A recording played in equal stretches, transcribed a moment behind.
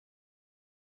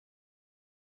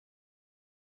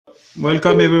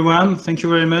Welcome everyone. Thank you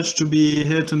very much to be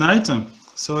here tonight.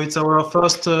 So it's our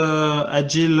first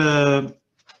Agile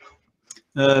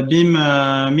BIM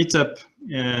meetup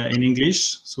in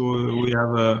English. So we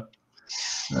have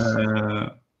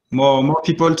more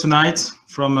people tonight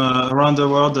from around the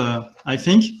world, I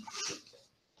think.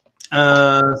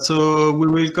 So we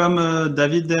welcome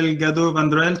David Delgado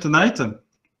Vendrell tonight.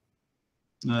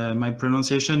 My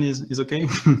pronunciation is okay.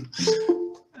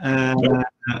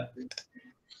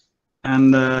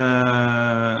 And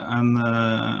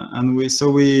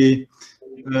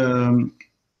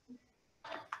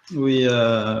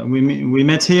we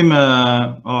met him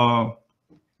or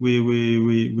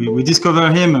we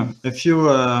discovered him a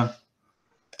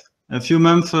few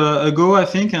months ago, I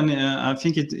think, and I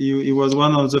think he was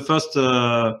one of the first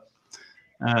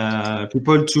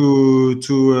people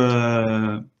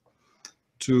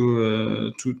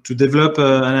to develop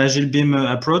an Agile BIM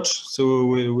approach. So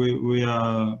we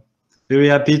are very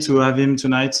happy to have him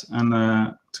tonight and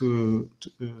to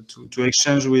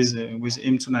exchange with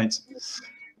him tonight.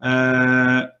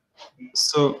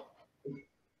 So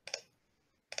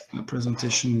the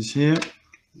presentation is here.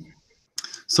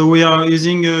 So we are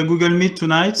using Google Meet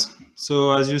tonight.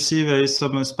 So as you see, there is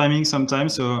some spamming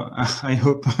sometimes. So I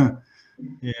hope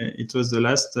it was the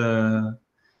last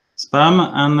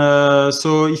spam. And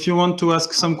so if you want to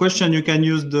ask some question, you can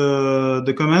use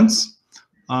the comments.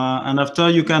 And after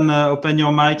you can open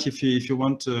your mic if you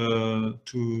want to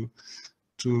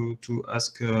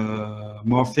ask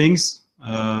more things.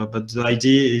 But the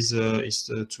idea is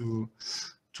to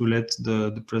let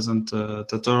the presenter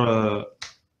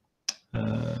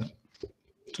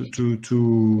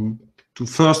to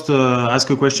first ask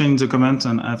a question in the comment,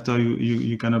 and after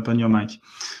you can open your mic.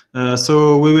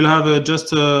 So we will have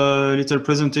just a little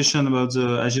presentation about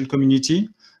the Agile community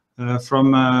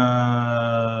from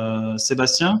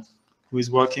Sébastien, who is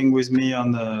working with me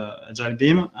on Agile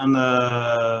BIM. And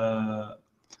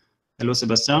hello,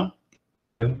 Sébastien.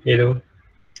 Hello.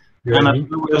 And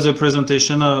we have the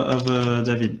presentation of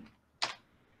David.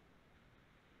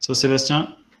 So,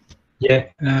 Sébastien. Yeah.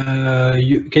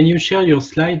 Can you share your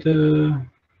slide,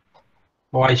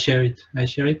 or I share it? I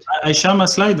share it. I share my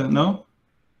slide. No.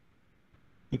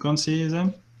 You can't see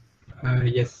them.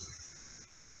 Yes.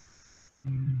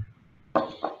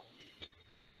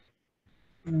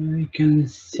 I can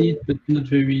see it, but not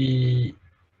very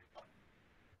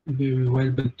well.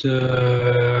 But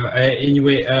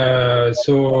anyway,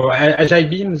 so Agile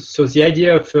BIM. So the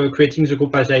idea of creating the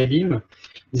group Agile BIM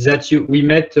is that we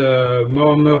met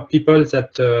more and more people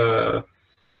that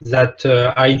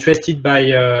are interested by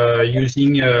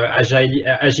using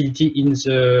agility in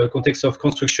the context of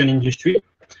construction industry.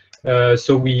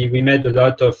 So we made a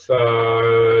lot of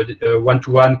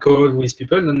one-to-one call with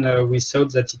people, and we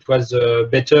thought that it was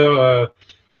better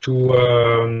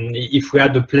if we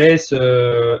had a place,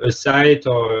 a site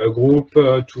or a group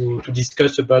to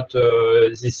discuss about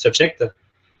this subject,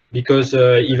 because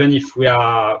even if we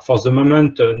are for the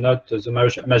moment not the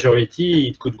majority,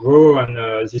 it could grow, and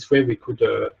this way we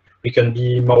can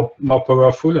be more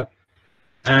powerful.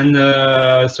 And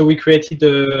so we created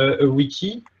a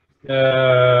wiki.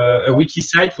 A wiki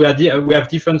site where we have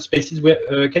different spaces.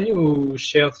 Can you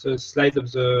share the slide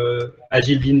of the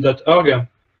agilebim.org?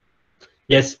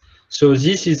 Yes. So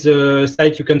this is a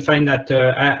site you can find at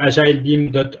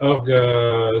agilebim.org.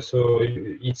 So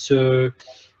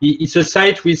it's a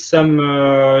site with some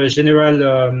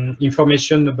general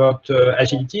information about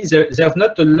agility. There's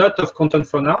not a lot of content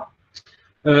for now.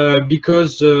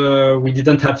 Because we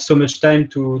didn't have so much time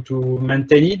to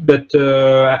maintain it, but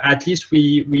at least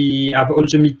we have all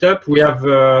the meetup. We have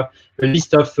a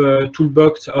list of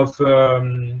toolbox of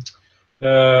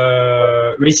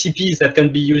recipes that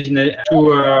can be used to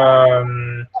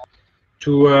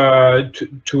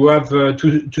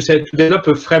develop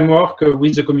a framework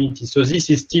with the community. So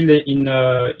this is still in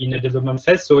a development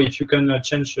phase. So if you can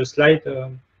change the slide.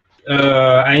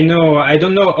 I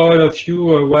don't know all of you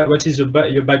what is your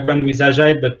background with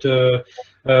Agile, but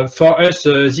for us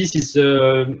this is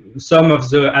some of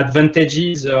the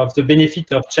advantages of the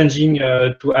benefit of changing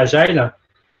to Agile.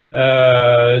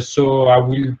 So I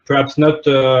will perhaps not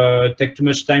take too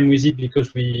much time with it,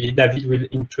 because David will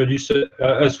introduce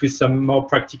us with some more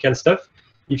practical stuff.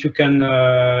 If you can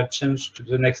change to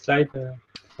the next slide,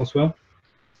 François.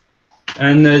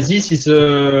 And this is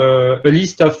a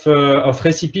list of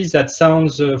recipes that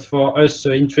sounds for us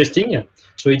interesting.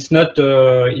 So it's not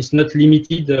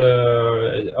limited.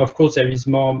 Of course, there is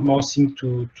more things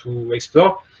to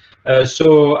explore.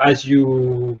 So as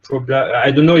you probably,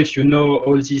 I don't know if you know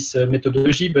all this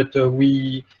methodology, but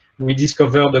we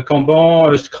discovered the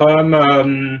Kanban, Scrum,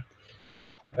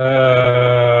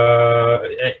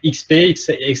 XP,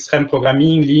 extreme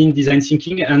programming, lean, design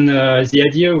thinking, and the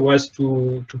idea was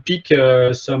to pick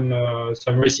some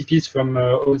recipes from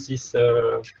all this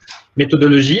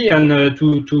methodology and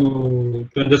to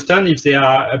understand if they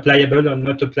are applicable or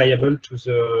not applicable to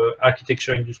the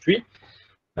architecture industry.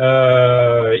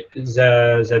 That's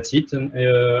it.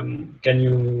 Can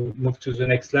you move to the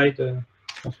next slide,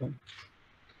 François?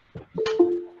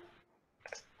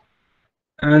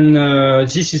 And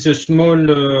this is a small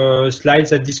slide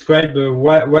that describes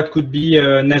what could be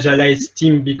an agilized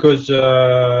team, because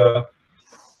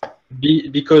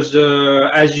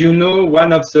as you know,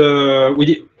 one of the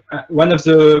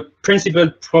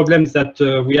principal problems that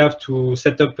we have to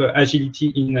set up agility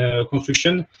in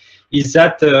construction is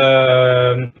that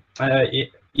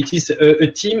it is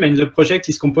a team, and the project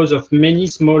is composed of many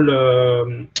small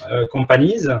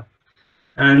companies,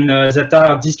 and that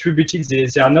are distributed.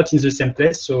 They are not in the same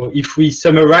place. So if we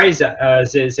summarize,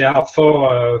 there are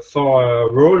four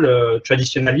roles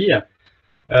traditionally.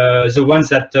 The ones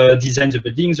that design the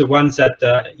building, the ones that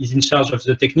is in charge of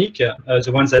the technique,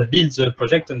 the ones that build the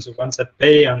project, and the ones that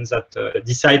pay and that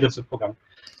decide of the program.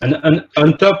 And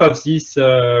on top of this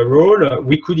role,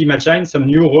 we could imagine some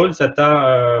new roles that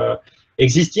are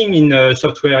existing in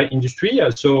software industry.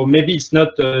 So maybe it's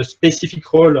not a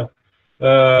specific role.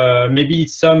 Maybe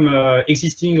it's some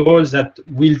existing roles that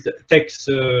will take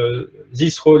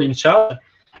this role in charge.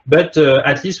 But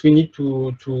at least we need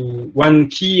to one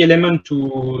key element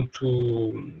to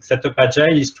set up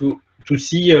Agile is to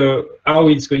see how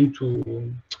it's going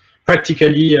to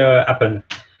practically happen.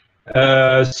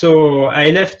 So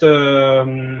I left.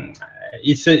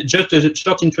 It's just a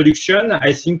short introduction.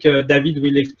 I think David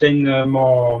will explain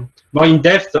more in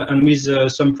depth and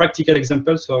with some practical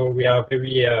examples. So we are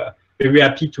very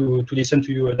happy to listen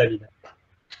to you, David.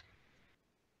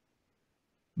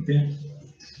 Okay.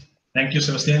 Thank you,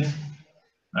 Sebastian.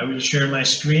 I will share my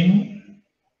screen.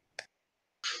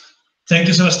 Thank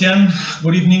you, Sebastian.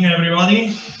 Good evening,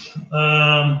 everybody.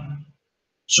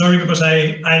 Sorry, because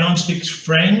I don't speak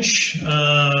French,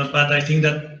 but I think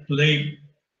that today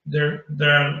there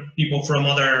are people from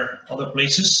other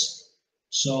places.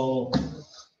 So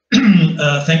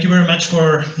thank you very much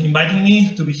for inviting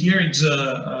me to be here. It's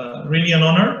really an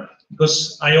honor,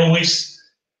 because I always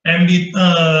envy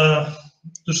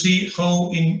to see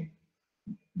how in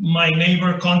my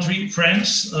neighbor country,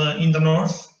 France, in the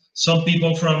north, some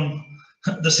people from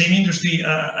the same industry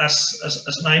as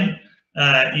mine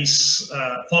is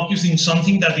focused in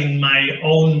something that in my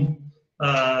own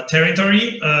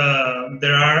territory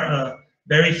there are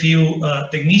very few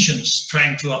technicians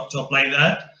trying to apply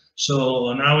that.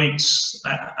 So now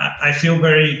I feel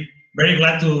very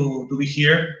glad to be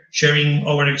here sharing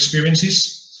our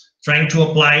experiences, trying to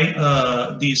apply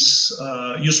this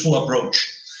useful approach.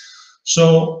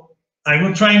 So I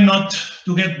will try not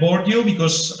to get bored you,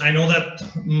 because I know that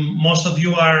most of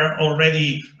you are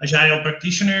already Agile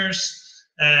practitioners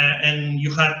and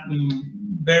you had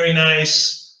very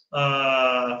nice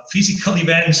physical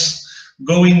events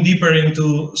going deeper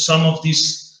into some of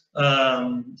these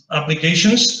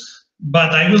applications.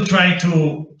 But I will try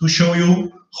to show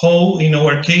you how, in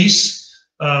our case,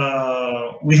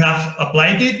 we have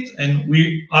applied it, and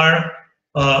we are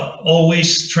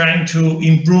always trying to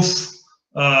improve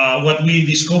what we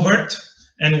discovered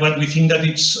and what we think that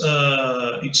it's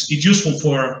useful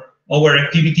for our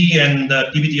activity and the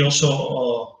activity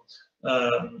also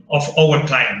of our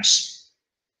clients.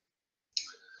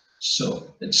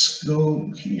 So let's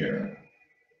go here.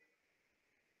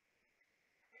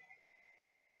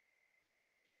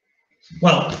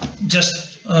 Well,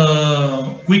 just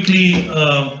quickly,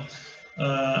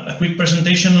 a quick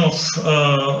presentation of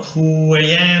who I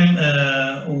am,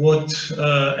 what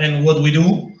we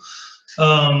do.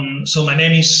 So my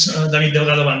name is David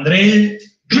Delgado Vendrell.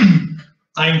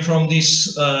 I'm from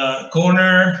this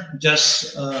corner,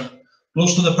 just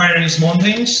close to the Pyrenees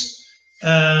Mountains,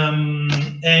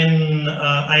 and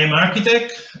I am an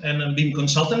architect and a BIM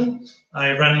consultant.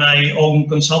 I run my own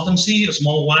consultancy, a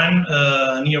small one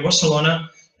near Barcelona,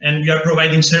 and we are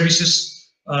providing services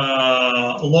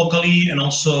locally and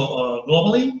also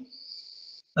globally.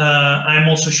 I'm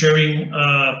also sharing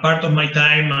part of my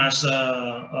time as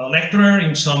a lecturer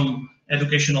in some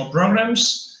educational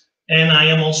programs, and I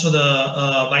am also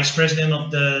the vice president of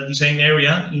the design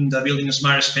area in the Building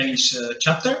Smart Spanish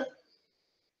chapter,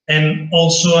 and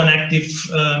also an active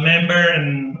member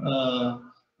and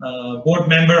board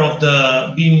member of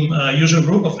the BIM user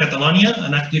group of Catalonia,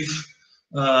 an active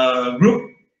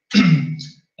group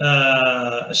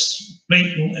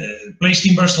placed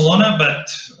in Barcelona, but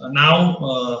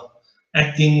now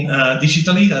acting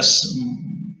digitally, as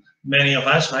many of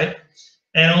us, right?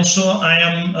 And also I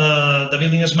am the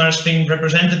Building Smart Spain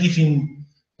representative in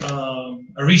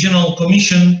a regional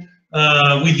commission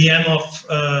with the aim of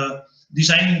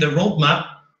designing the roadmap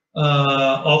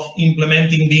of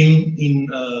implementing BIM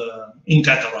in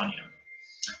Catalonia.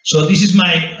 So this is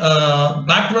my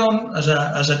background as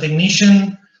a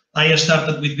technician. I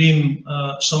started with BIM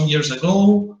some years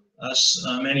ago, as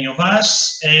many of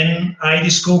us, and I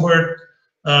discovered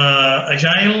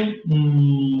Agile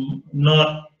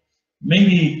not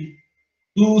maybe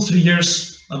 2-3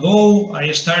 years ago.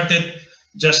 I started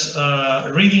just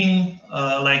reading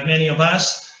like many of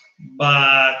us,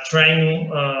 but trying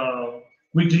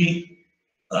quickly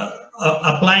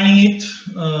applying it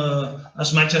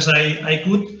as much as I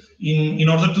could in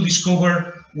order to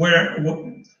discover where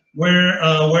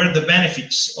the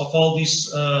benefits of all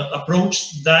this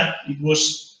approach, that it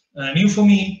was new for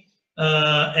me,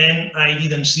 and I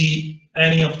didn't see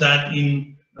any of that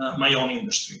in my own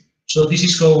industry. So this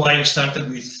is how I started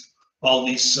with all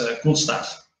this cool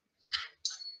stuff.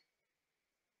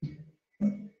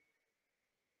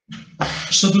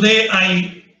 So today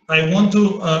I want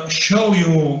to show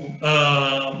you,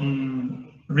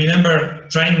 remember,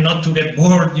 trying not to get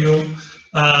bored,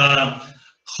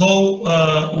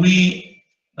 how we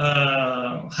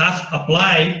have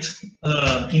applied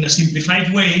in a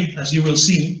simplified way, as you will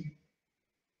see,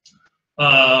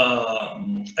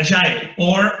 Agile,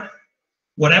 or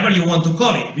whatever you want to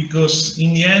call it, because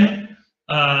in the end,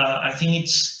 I think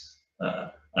it's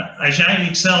Agile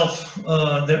itself,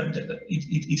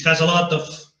 it has a lot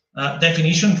of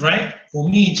definitions, right? For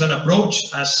me, it's an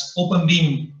approach, as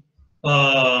OpenBIM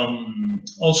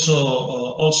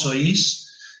also is.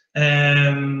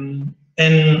 And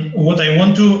what I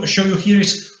want to show you here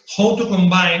is how to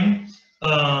combine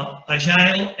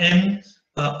Agile and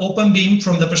OpenBIM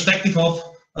from the perspective of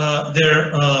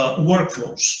their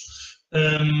workflows.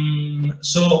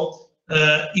 So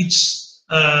it's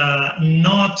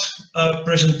not a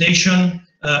presentation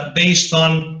based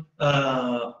on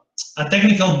a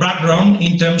technical background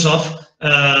in terms of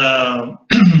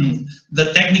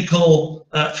the technical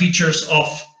features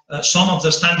of some of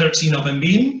the standards in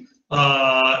OpenBIM.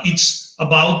 It's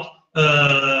about,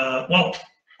 well,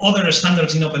 other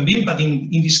standards in OpenBIM, but in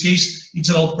this case, it's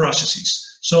about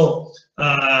processes. So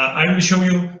I will show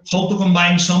you how to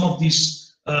combine some of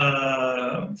these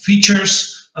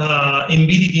features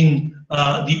embedded in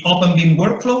the OpenBIM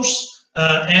workflows,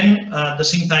 and at the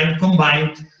same time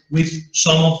combined with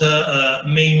some of the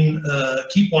main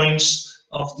key points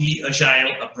of the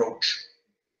Agile approach.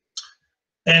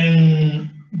 And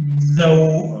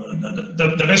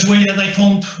the best way that I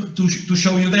found to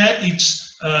show you that,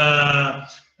 it's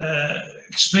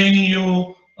explaining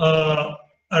you a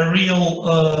real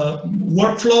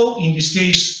workflow, in this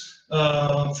case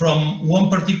from one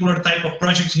particular type of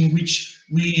projects in which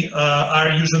we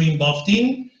are usually involved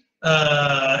in.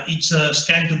 It's a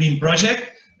Scan to BIM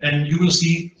project, and you will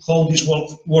see how these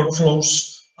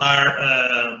workflows are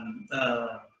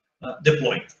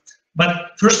deployed.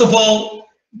 But first of all,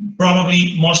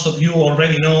 probably most of you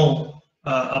already know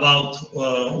about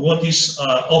what is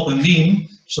OpenBIM.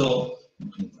 So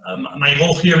my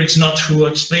goal here is not to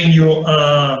explain you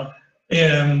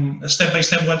step by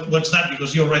step what's that,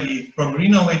 because you already probably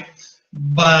know it.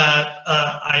 But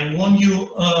I want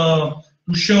you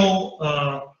to show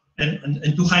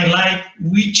and to highlight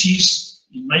which is,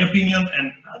 in my opinion,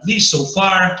 and at least so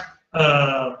far,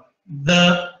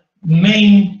 the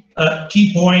main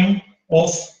key point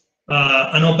of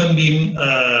an OpenBIM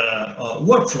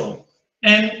workflow.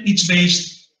 And it's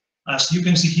based, as you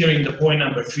can see here in the point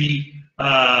number 3,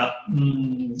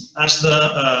 as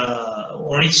the,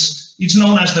 or it's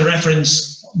known as the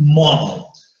reference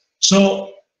model.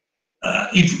 So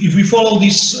if we follow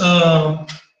this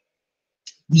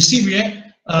series,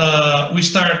 we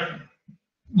start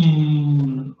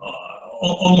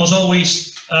almost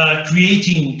always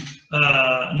creating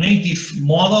native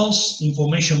models,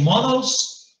 information models.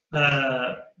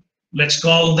 Let's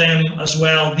call them as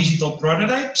well digital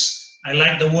prototypes. I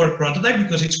like the word prototype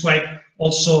because it's quite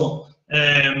also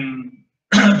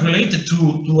related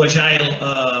to Agile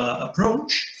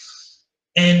approach.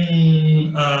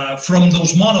 And from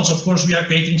those models, of course, we are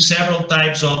creating several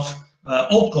types of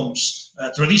outcomes,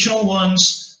 traditional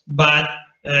ones, but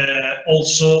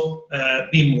also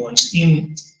BIM ones.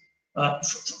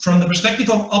 From the perspective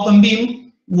of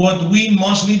OpenBIM, what we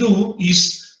mostly do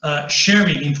is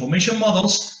sharing information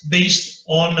models based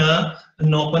on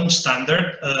an open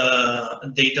standard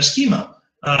data schema.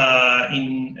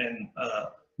 And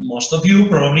most of you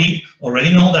probably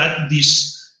already know that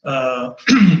this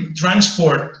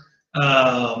transport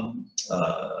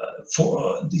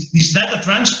for this data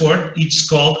transport, it's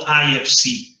called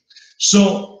IFC.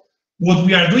 So what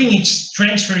we are doing is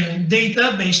transferring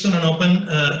data based on an open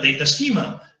data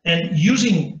schema and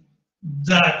using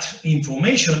that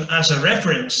information as a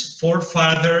reference for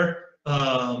further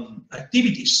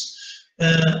activities.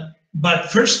 But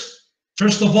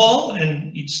first of all,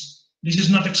 and this is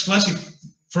not exclusive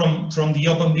from the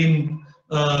OpenBIM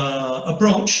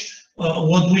approach,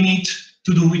 what we need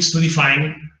to do is to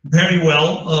define very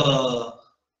well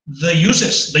the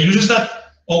uses that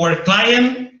our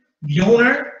client, the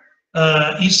owner,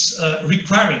 is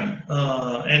requiring,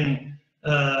 and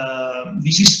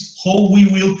this is how we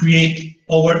will create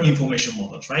our information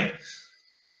models, right?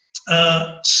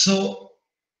 So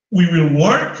we will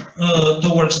work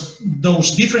towards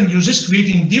those different uses,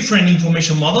 creating different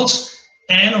information models,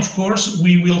 and of course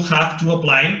we will have to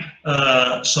apply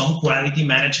some quality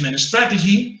management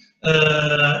strategy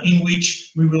in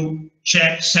which we will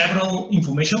check several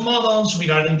information models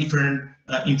regarding different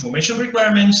information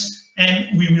requirements,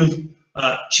 and we will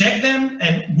check them,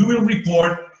 and we will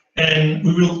report, and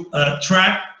we will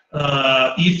track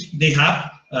if they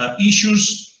have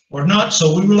issues or not.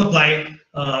 So we will apply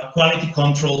quality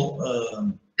control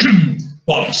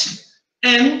policy.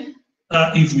 And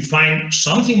if we find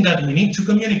something that we need to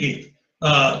communicate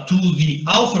to the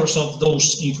authors of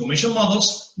those information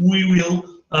models, we will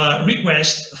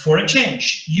request for a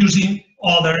change using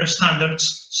other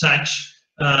standards, such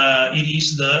it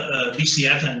is the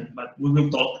BCF, but we will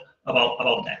talk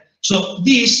about that. So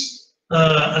this,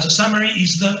 as a summary,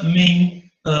 is the main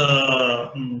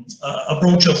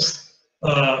approach of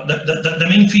the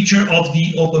main feature of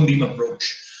the OpenBIM approach.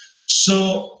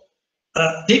 So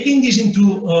taking this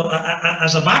into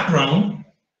as a background,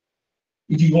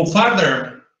 if you go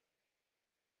further,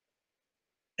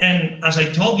 and as I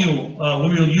told you, we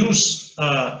will use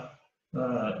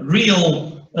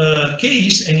real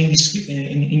case, and in this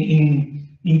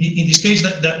case,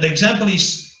 the example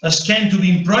is a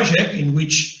Scan2BIM project in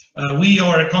which we,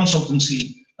 or a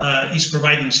consultancy, is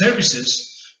providing services,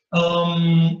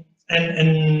 and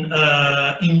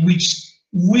in which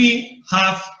we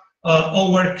have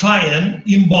our client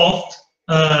involved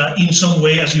in some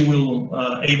way, as you will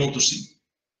able to see.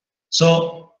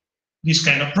 So these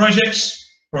kind of projects,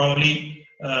 probably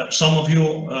some of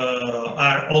you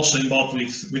are also involved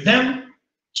with them,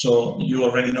 so you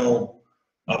already know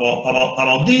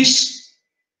about this.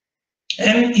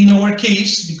 And in our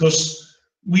case, because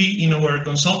we, in our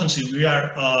consultancy, we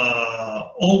are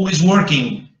always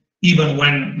working, even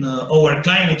when our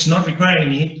client is not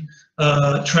requiring it,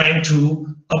 trying to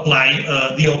apply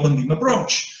the OpenBIM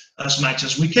approach as much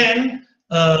as we can.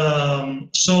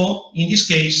 So in this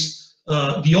case,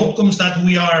 the outcomes that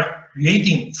we are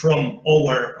creating from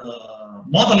our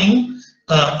modeling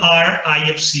are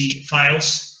IFC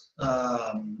files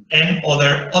and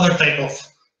other type of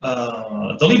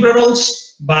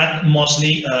deliverables, but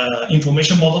mostly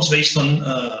information models based on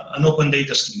an open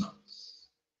data schema.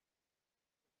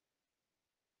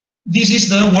 This is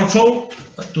the workflow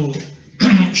to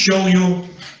show you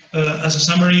as a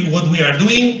summary what we are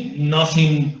doing.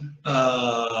 Nothing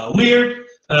weird,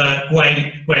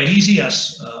 quite easy,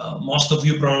 as most of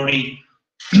you probably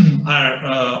are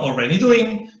already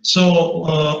doing. So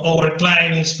our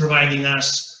client is providing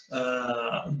us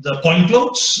the point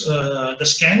clouds, the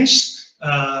scans,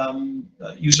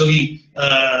 usually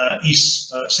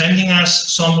is sending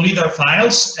us some leader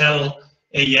files,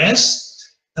 LAS,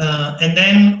 and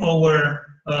then our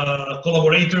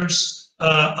collaborators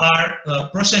are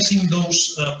processing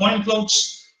those point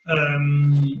clouds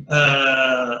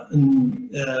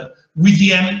with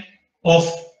the aim of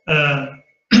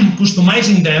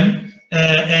customizing them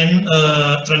and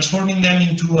transforming them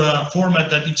into a format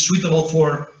that is suitable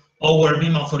for our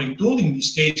BIM authoring tool. In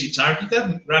this case, it's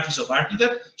Architect, Graphics of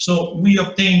Architect. So we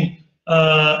obtain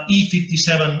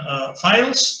E57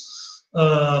 files,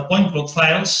 point cloud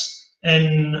files,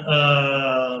 and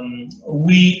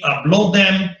we upload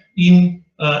them in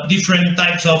different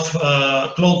types of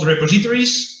cloud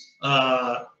repositories,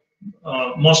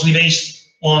 mostly based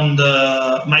on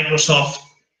the Microsoft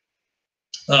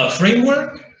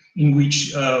framework in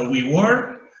which we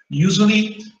work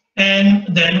usually, and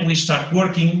then we start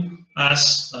working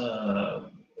as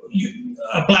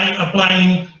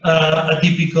applying a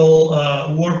typical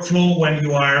workflow when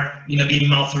you are in a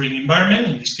BIM authoring environment,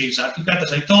 in this case Archicad,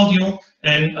 as I told you,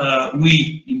 and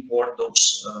we import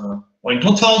those point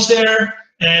cloud files there,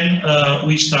 and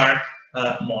we start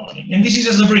modeling. And this is,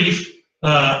 as a brief,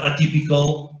 a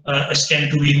typical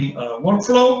Scan2BIM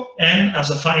workflow, and as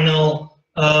a final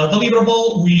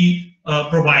deliverable, we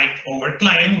provide our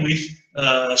client with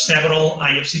several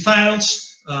IFC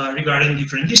files regarding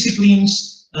different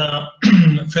disciplines,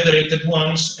 federated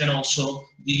ones, and also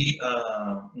the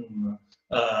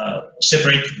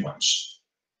separated ones.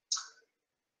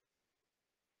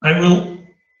 I will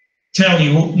tell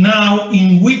you now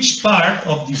in which part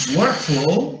of this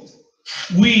workflow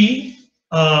we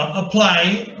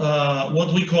apply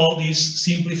what we call this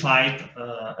simplified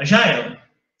agile,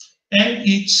 and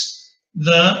it's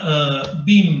the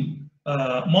BIM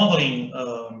modeling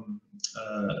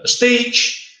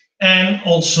stage, and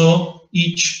also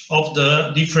each of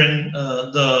the different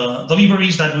the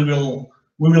deliveries that we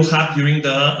will have during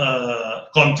the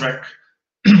contract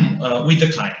with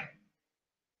the client.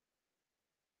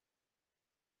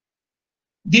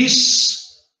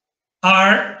 These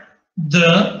are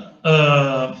the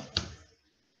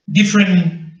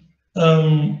different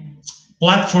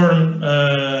platform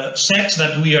sets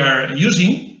that we are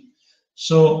using.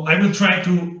 So I will try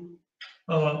to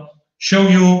show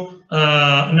you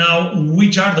now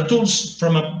which are the tools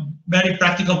from a very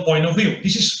practical point of view.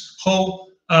 This is how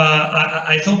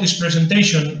I thought this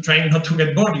presentation, trying not to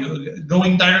get bored,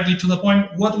 going directly to the point,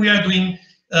 what we are doing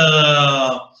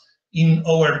in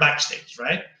our backstage,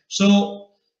 right? So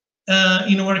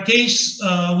in our case,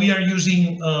 we are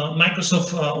using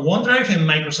Microsoft OneDrive and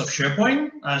Microsoft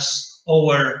SharePoint as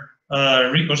our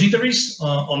repositories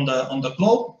on the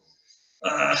cloud.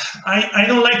 I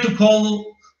don't like to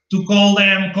call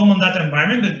them common data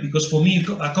environment, because for me,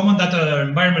 a common data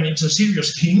environment is a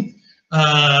serious thing,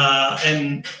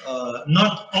 and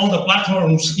not all the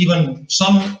platforms, even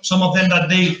some of them that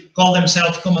they call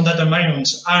themselves common data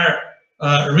environments, are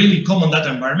really common data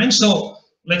environments. So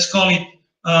let's call it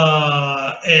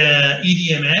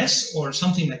EDMS or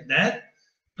something like that,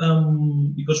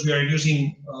 because we are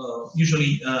using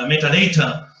usually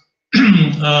metadata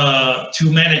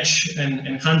to manage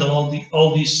and handle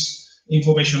all these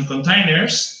information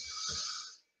containers.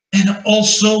 And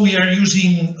also we are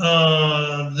using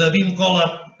the BIM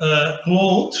Collab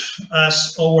Cloud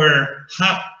as our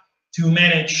hub to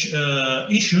manage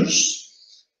issues,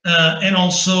 and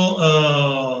also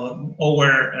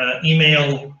our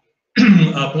email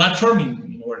platform,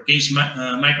 in our case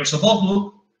Microsoft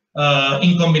Outlook,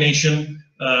 in combination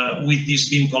with this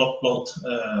BIM Collab Cloud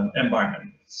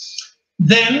environment.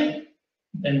 Then,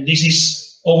 and this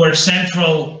is our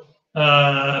central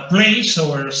place,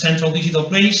 our central digital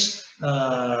place,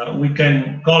 we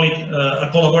can call it a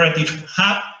collaborative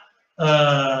hub,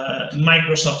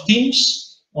 Microsoft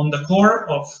Teams, on the core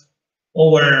of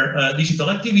our digital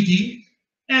activity.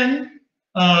 And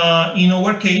in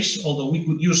our case, although we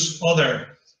could use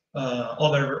other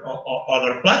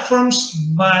platforms,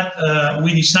 but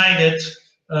we decided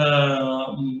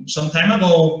some time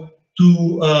ago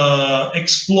to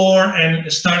explore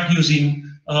and start using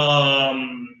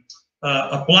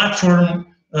a platform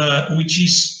which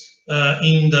is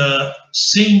in the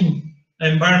same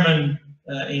environment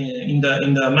in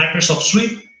the Microsoft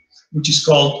suite, which is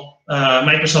called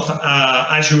Microsoft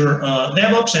Azure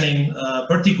DevOps, and in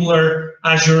particular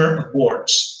Azure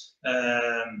Boards.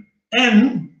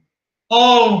 And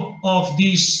all of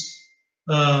these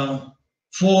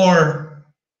four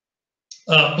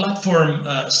platform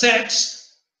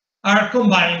sets are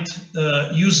combined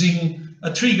using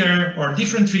a trigger or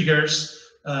different triggers,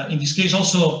 in this case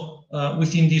also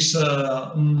within this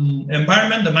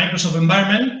environment, the Microsoft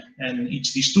environment, and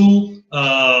it's this tool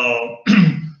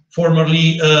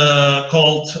formerly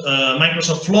called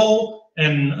Microsoft Flow,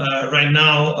 and right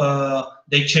now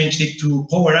they changed it to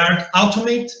Power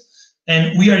Automate,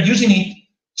 and we are using it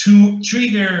to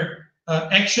trigger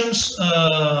actions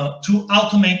to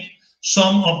automate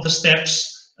some of the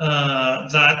steps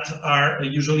that are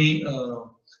usually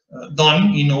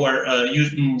done in our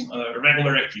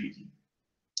regular activity.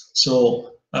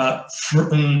 So the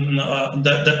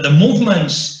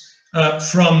movements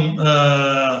from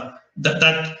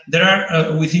that there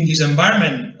are within this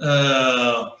environment,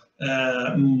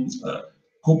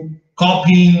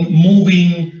 copying,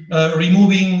 moving,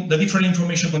 removing the different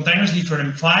information containers,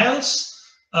 different files,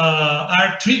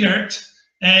 are triggered,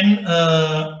 and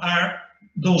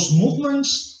those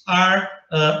movements are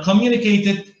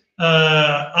communicated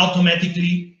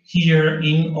automatically here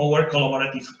in our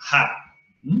collaborative hub.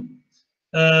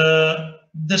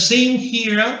 The same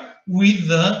here with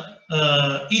the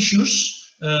issues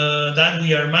that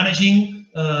we are managing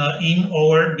in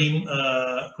our BIM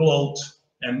cloud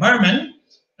environment,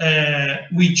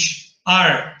 which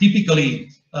are typically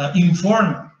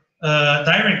informed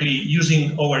directly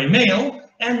using our email,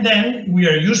 and then we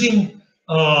are using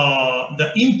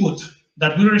the input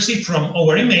that we receive from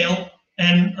our email,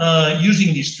 and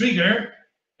using this trigger,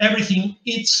 everything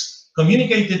is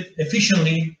communicated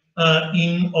efficiently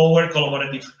in our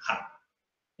collaborative hub.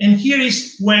 And here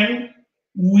is when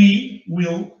we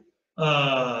will,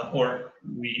 or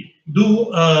we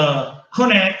do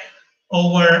connect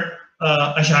our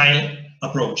Agile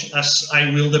approach, as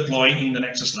I will deploy in the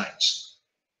next slides.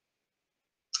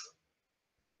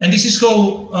 And this is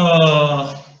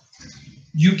how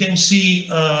you can see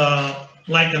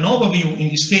like an overview. In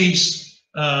this case,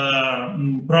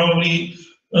 probably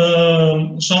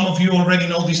some of you already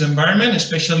know this environment,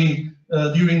 especially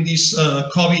during these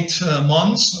COVID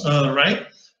months, right?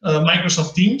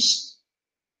 Microsoft Teams.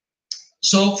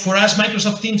 So for us,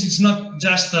 Microsoft Teams, it's not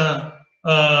just a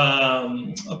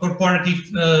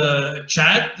corporative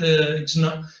chat. It's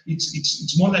not.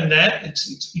 It's more than that.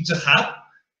 It's a hub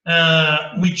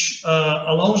which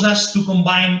allows us to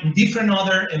combine different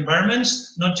other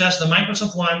environments, not just the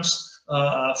Microsoft ones,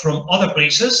 from other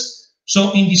places.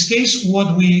 So in this case,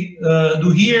 what we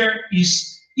do here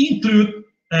is include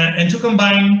and to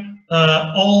combine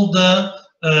all the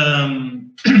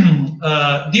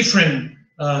different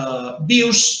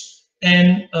views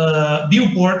and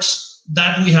viewports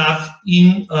that we have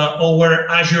in our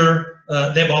Azure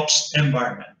DevOps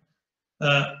environment.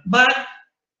 But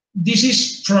this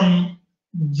is from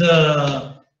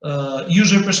the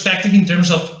user perspective in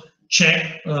terms of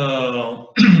check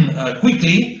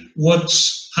quickly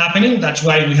what's happening. That's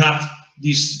why we have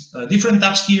these different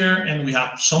tabs here, and we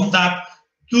have some tab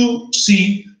to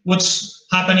see what's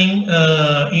happening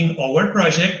in our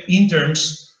project in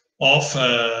terms of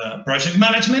project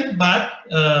management, but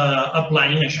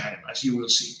applying Agile, as you will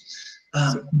see.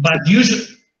 But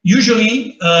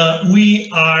usually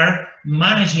we are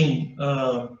managing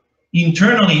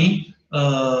internally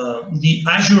the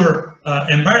Azure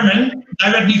environment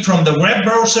directly from the web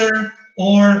browser,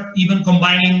 or even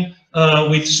combining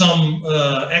with some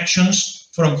actions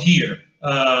from here,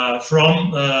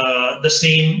 from the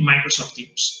same Microsoft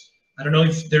Teams. I don't know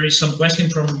if there is some question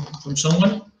from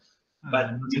someone.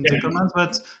 But in the comments,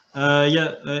 but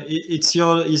yeah, is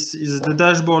the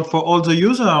dashboard for all the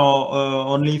users or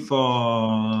only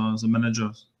for the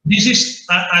managers? This is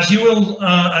as you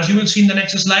will see in the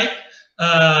next slide.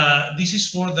 This is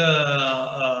for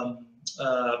the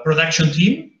production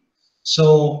team.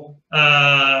 So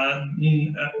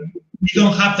we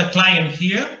don't have the client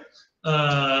here,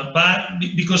 but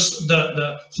because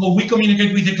how we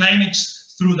communicate with the client,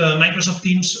 it's through the Microsoft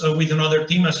Teams with another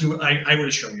team, as I will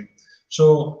show you.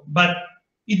 So, but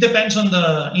it depends on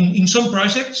in some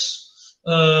projects,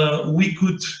 we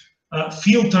could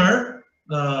filter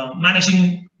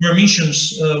managing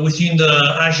permissions within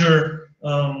the Azure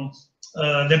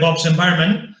DevOps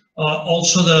environment,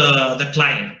 also the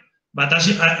client. But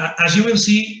as you will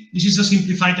see, this is a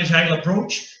simplified Agile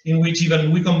approach in which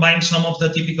even we combine some of the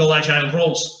typical Agile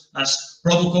roles. As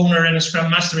product owner and Scrum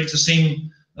Master, it's the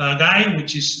same guy,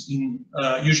 which is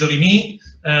usually me.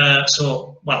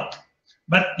 So, well.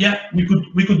 But yeah, we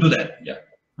could do that. Yeah.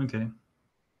 Okay.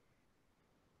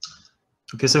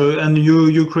 Okay. So and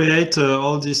you create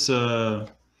all this.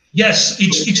 Yes,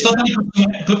 it's totally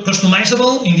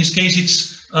customizable. In this case,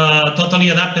 it's totally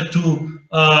adapted to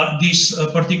this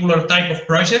particular type of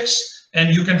projects,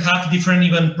 and you can have different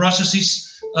even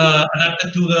processes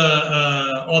adapted to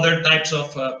the other types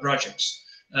of projects.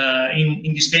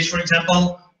 In this case, for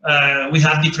example, we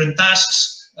have different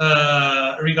tasks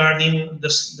regarding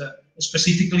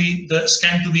specifically the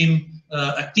scan to BIM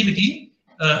activity,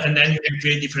 and then you can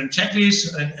create different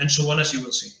checklists and so on, as you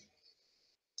will see.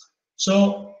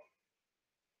 So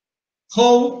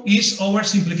how is our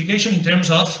simplification in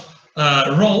terms of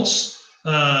roles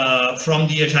from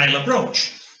the Agile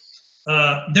approach?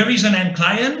 There is an end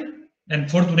client, and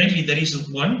fortunately there is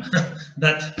one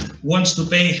that wants to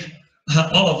pay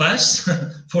all of us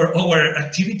for our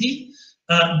activity,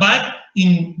 but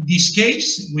in this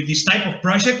case, with this type of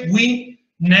project, we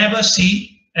never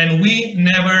see and we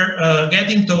never get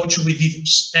in touch with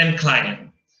this end client.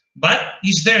 But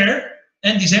it's there,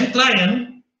 and this end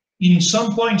client, in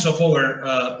some points of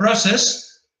our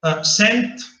process,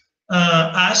 sent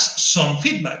us some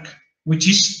feedback, which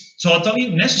is totally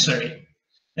necessary.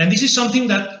 And this is something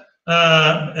that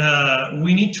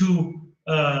we need to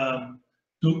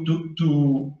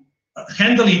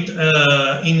handle it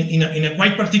in a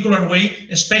quite particular way,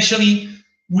 especially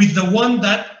with the one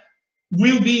that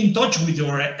will be in touch with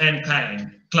your end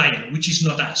client, which is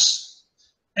not us.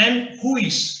 And who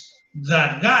is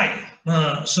that guy?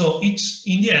 So it's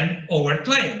in the end our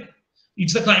client.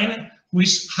 It's the client who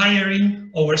is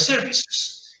hiring our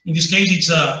services. In this case, it's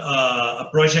a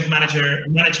project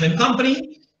management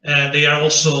company. They are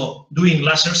also doing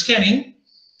laser scanning.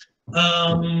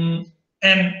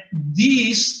 And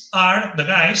these are the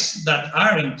guys that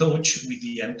are in touch with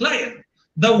the end client,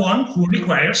 the one who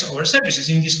requires our services.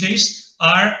 In this case,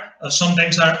 are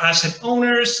sometimes are asset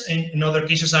owners, and in other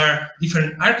cases are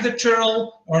different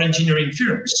architectural or engineering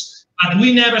firms, but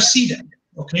we never see them.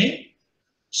 Okay,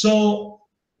 so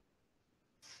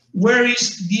where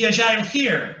is the Agile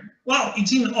here? Well,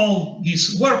 it's in all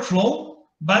this workflow,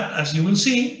 but as you will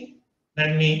see,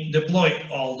 let me deploy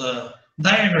all the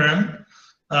diagram.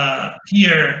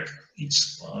 Here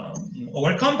it's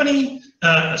our company,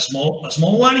 a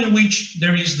small one in which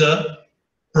there is the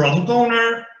product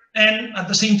owner, and at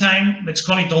the same time, let's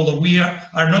call it, although we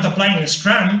are not applying a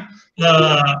Scrum,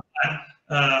 the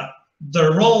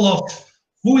role of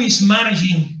who is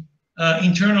managing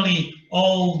internally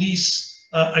all these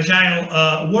Agile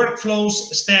workflows,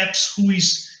 steps, who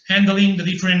is handling the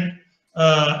different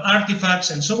artifacts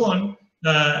and so on,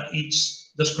 it's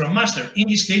the Scrum Master. In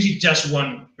this case, it's just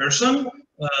one person.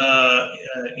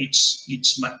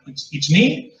 It's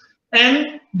me,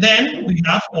 and then we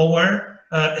have our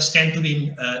Scan to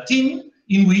BIM team,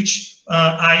 in which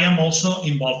I am also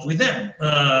involved with them.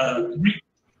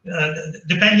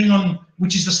 Depending on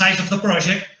which is the size of the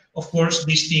project, of course,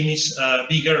 this team is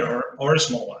bigger or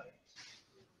smaller.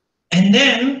 And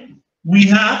then we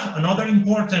have another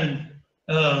important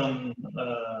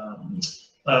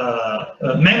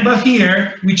member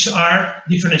here, which are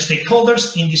different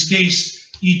stakeholders. In this case,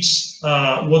 it's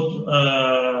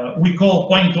what we call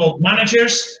point cloud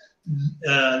managers.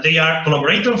 They are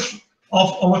collaborators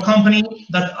of our company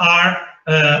that are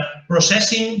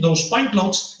processing those point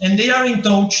clouds, and they are in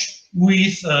touch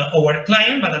with our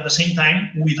client, but at the same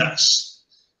time with us.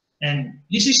 And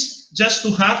this is just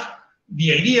to have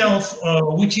the idea of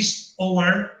which is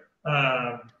our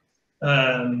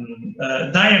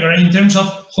diagram in terms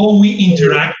of how we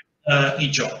interact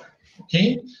each other.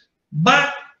 Okay,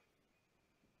 but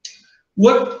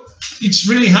what is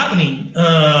really happening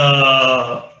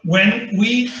when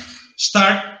we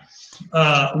start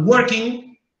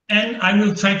working, and I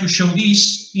will try to show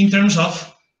this in terms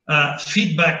of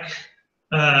feedback.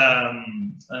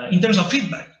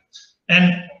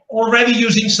 And already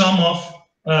using some of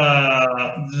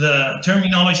the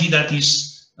terminology that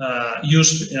is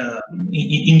used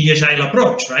in the Agile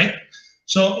approach, right?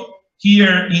 So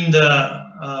here in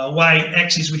the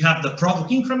y-axis we have the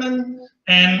product increment,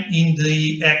 and in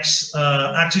the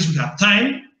x-axis we have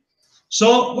time.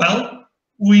 So, well,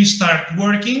 we start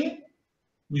working,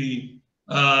 we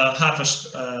have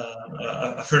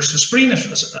a first sprint, a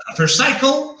first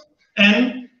cycle,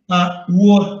 and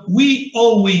what we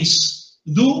always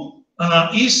do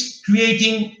is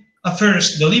creating a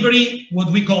first delivery,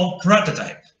 what we call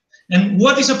prototype. And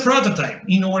what is a prototype?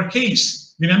 In our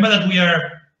case, remember that we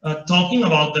are talking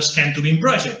about the Scan to BIM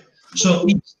project. So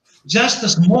it's just a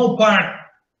small part,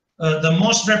 the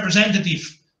most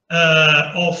representative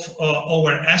of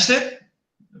our asset.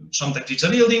 Sometimes it's a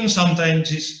building,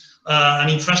 sometimes it's an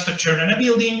infrastructure and a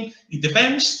building. It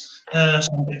depends.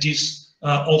 Sometimes it's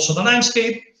also the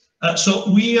landscape.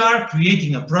 So we are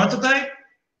creating a prototype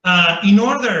in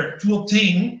order to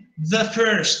obtain the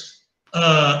first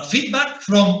feedback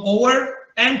from our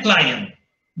end client,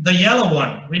 the yellow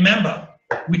one, remember,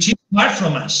 which is far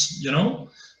from us, you know.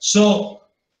 So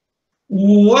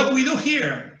what we do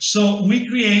here, so we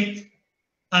create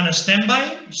a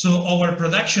standby, so our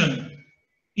production,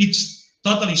 it's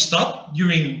totally stopped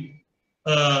during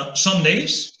some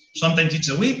days. Sometimes it's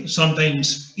a week,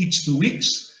 sometimes it's 2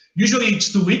 weeks. Usually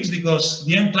it's 2 weeks because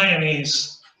the end client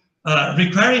is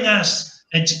requiring us,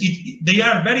 and they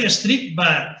are very strict,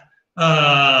 but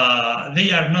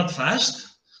they are not fast.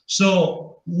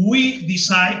 So we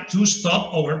decide to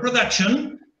stop our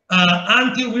production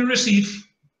until we receive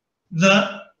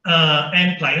the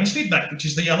end client's feedback, which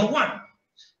is the yellow one.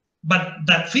 But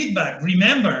that feedback,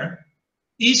 remember,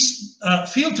 is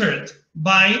filtered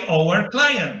by our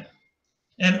client.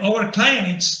 And our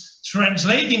client is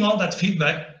translating all that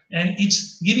feedback, and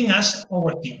it's giving us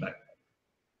our feedback.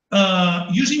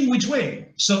 Using which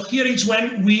way? So here is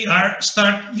when we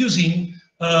start using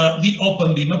the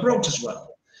OpenBIM approach as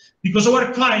well, because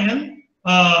our client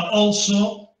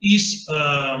also is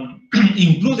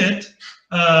included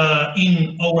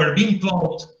in our BIM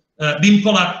Cloud, BIM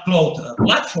Collab Cloud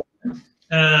platform,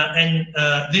 and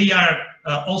they are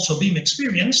also BIM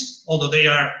experienced, although they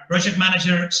are project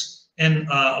managers and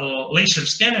laser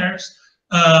scanners,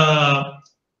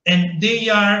 and they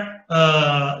are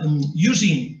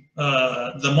using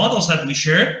the models that we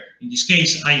share, in this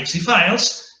case IFC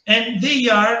files, and they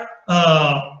are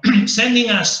sending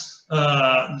us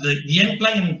the end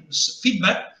client's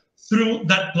feedback through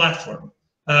that platform.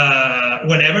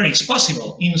 whenever it's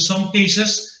possible. In some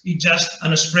cases, it's just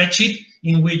on a spreadsheet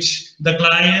in which the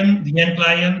client, the end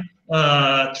client,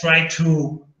 try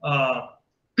to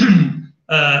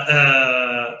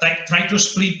try to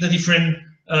split the different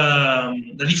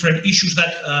issues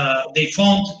that they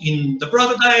found in the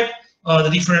prototype, the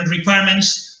different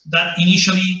requirements that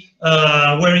initially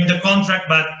were in the contract,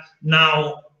 but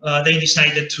now they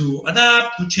decided to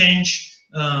adapt, to change,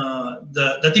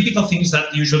 the typical things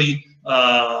that usually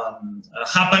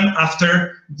happen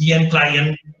after the end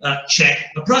client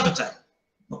check the prototype.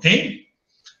 Okay,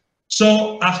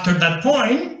 so after that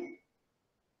point,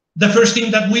 the first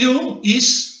thing that we do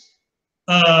is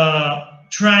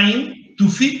trying to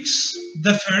fix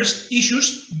the first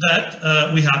issues that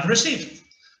we have received.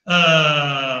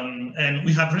 And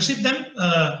we have received them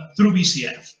through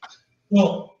BCF.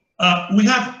 Well, we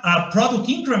have a product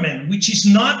increment, which is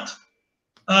not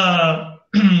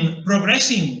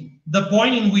progressing the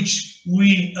point in which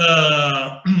we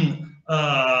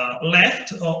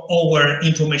left our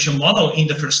information model in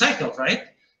the first cycle, right?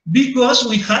 Because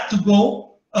we had to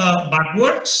go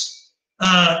backwards,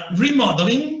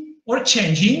 remodeling or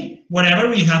changing whatever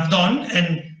we have done,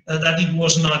 and that it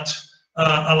was not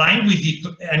aligned with the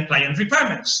end client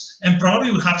requirements. And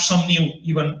probably we have some new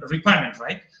even requirements,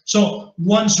 right? So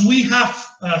once we have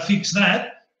fixed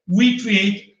that, we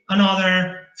create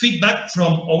another feedback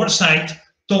from our side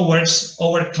towards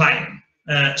our client.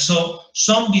 So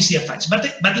some BCF files.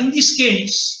 But in this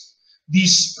case,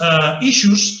 these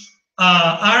issues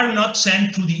are not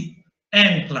sent to the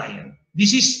end client.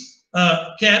 This is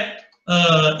kept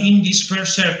in this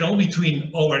first circle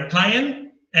between our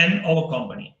client and our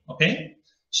company. Okay,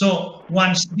 so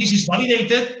once this is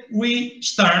validated, we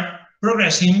start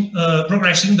progressing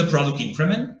the product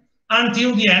increment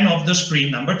until the end of the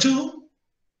sprint number 2.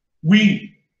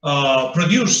 We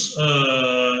produce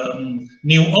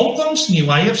new outcomes, new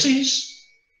IFCs,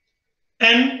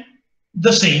 and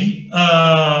the same.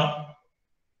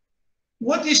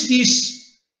 What is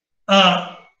this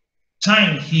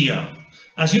time here?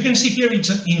 As you can see here, it's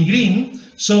in green.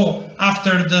 So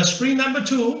after the sprint number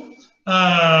 2,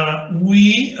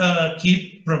 we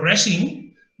keep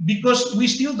progressing because we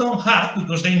still don't have,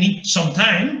 because they need some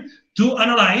time to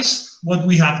analyze what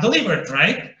we have delivered,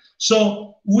 right?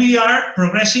 So we are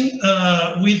progressing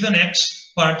with the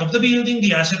next part of the building,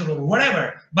 the asset, or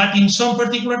whatever. But in some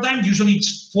particular time, usually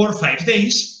it's 4 or 5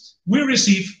 days, we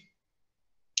receive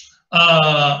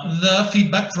the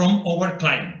feedback from our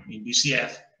client in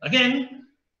BCF again.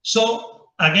 So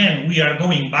again, we are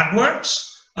going backwards.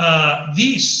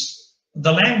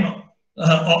 The length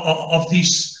of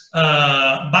this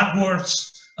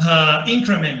backwards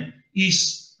increment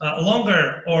is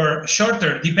longer or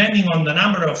shorter depending on the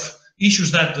number of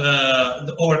issues that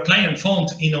our client found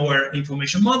in our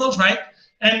information models, right?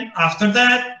 And after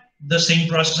that, the same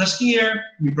process as here,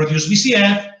 we produce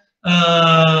BCF,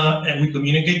 and we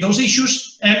communicate those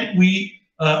issues, and we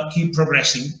keep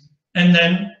progressing. And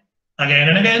then again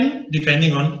and again,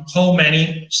 depending on how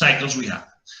many cycles we have.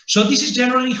 So this is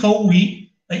generally how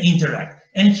we interact.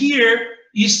 And here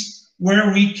is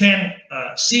where we can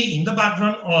see in the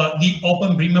background the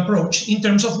OpenBIM approach in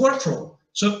terms of workflow.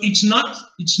 So it's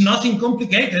nothing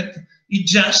complicated.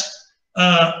 It's just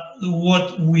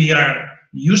what we are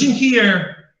using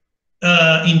here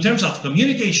in terms of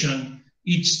communication.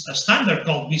 It's a standard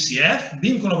called BCF,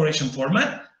 BIM collaboration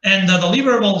format, and the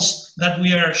deliverables that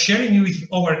we are sharing with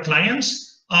our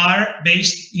clients are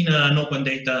based in an open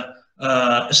data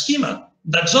schema.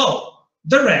 That's all.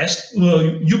 The rest,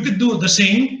 you could do the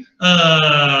same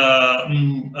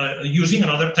using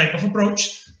another type of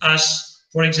approach as,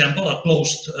 for example, a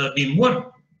closed BIM one,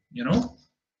 you know.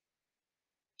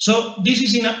 So this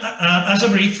is as a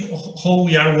brief how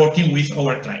we are working with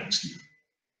our clients here.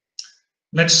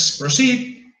 Let's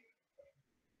proceed.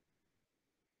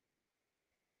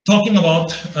 Talking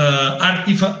about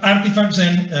artifacts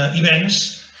and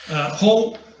events,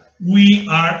 how we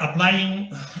are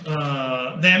applying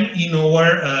them in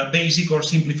our basic or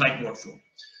simplified workflow.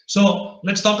 So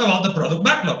let's talk about the product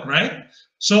backlog, right?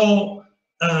 So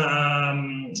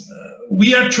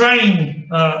we are trying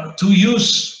to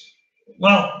use,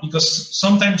 well, because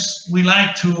sometimes we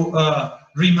like to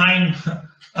remind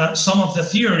some of the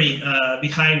theory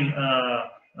behind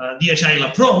the Agile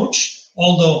approach,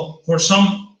 although for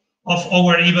some of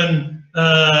our even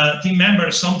team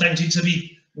members, sometimes it's a bit,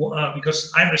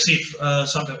 because I receive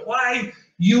something, why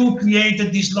you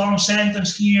created this long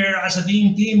sentence here as a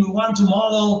team, we want to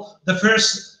model the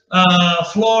first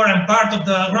floor and part of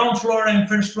the ground floor and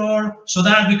first floor so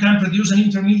that we can produce an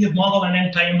intermediate model and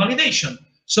end client validation.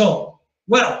 So,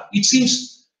 well, it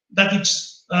seems that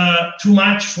it's too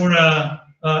much for a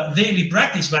daily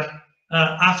practice, but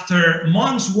after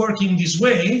months working this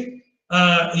way,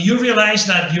 you realize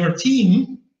that your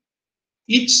team,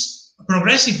 it's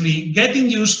progressively getting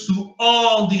used to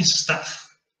all this stuff,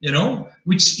 you know,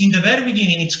 which in the very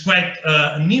beginning it's quite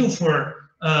new for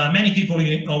many people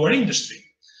in our industry.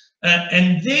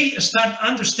 And they start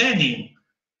understanding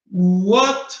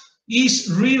what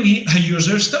is really a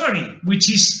user story, which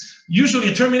is usually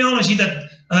a terminology that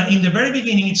in the very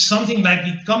beginning it's something like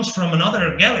it comes from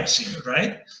another galaxy,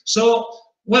 right? So,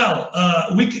 well,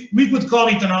 we could call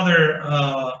it another,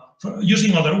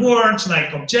 using other words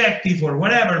like objective or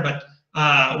whatever, but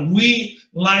we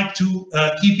like to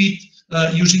keep it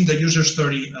using the user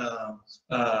story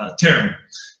term.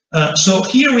 So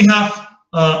here we have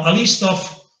a list of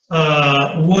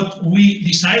what we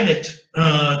decided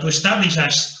to establish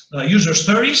as user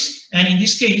stories, and in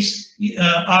this case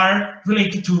are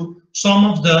related to some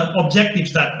of the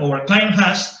objectives that our client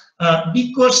has,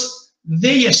 because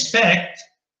they expect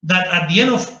that at the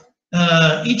end of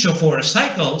each of our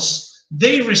cycles,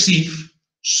 they receive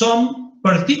some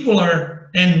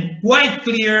particular and quite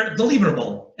clear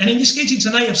deliverable. And in this case, it's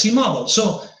an IFC model.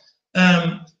 So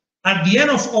at the end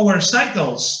of our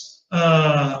cycles,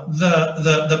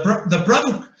 the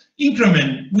product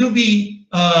increment will be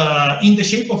in the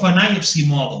shape of an IFC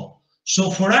model.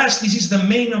 So for us, this is the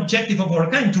main objective of our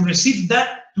client, to receive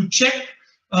that, to check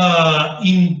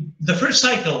in the first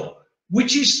cycle,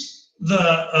 which is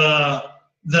the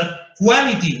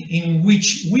quality in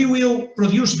which we will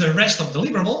produce the rest of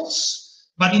deliverables,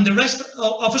 but in the rest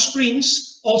of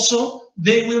sprints, also,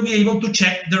 they will be able to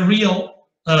check the real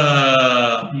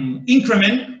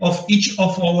increment of each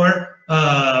of our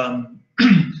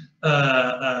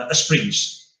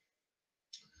sprints.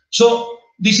 So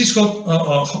this is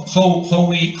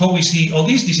how we see all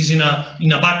this. This is in a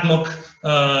backlog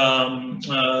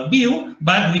view,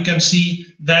 but we can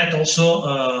see that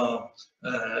also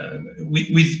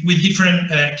with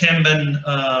different Kanban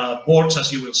boards,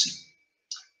 as you will see.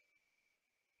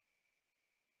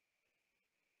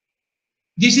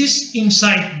 This is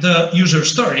inside the user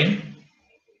story.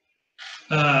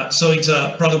 So it's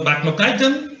a product backlog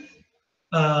item.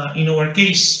 In our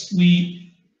case,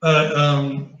 we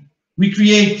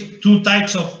create two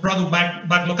types of product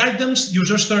backlog items: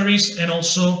 user stories and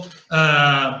also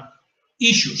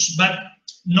issues, but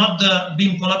not the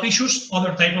BIM collab issues,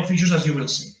 other type of issues, as you will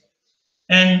see.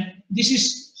 And this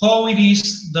is how it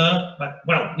is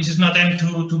well, this is not meant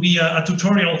to be a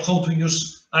tutorial how to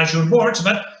use Azure boards,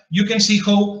 but you can see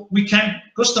how we can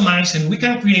customize and we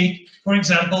can create, for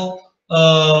example,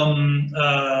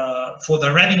 for the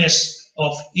readiness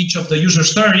of each of the user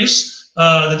stories,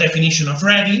 the definition of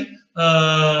ready,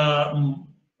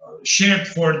 shared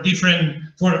for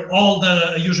all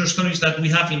the user stories that we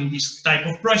have in this type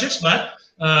of projects. But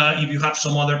if you have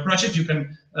some other projects, you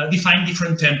can define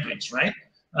different templates, right?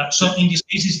 So in this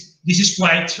case, this is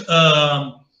quite,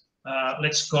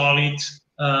 let's call it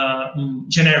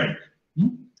generic.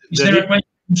 Is there a question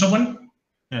from someone?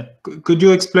 Yeah. Could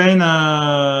you explain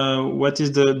what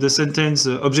is the sentence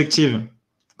objective?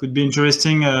 Could be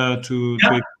interesting to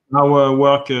our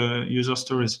work user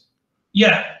stories.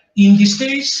 Yeah, in this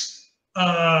case,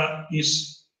 if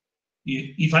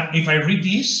I read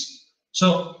this,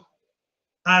 so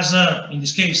as a, in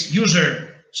this case,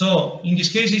 user, so in this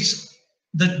case it's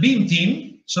the BIM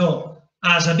team. So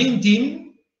as a BIM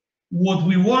team, what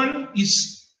we want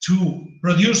is to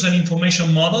produce an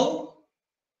information model.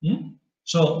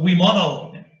 So we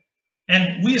model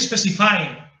and we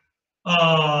specify,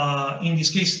 in this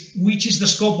case, which is the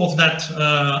scope of that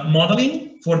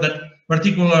modeling for that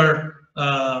particular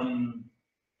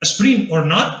sprint or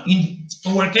not. In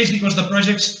our case, because the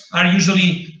projects are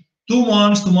usually 2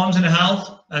 months, 2 months and a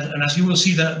half, and as you will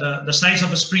see, the size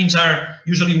of the sprints are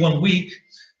usually 1 week,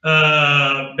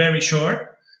 very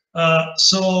short.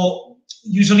 So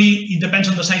usually it depends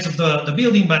on the size of the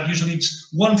building, but usually it's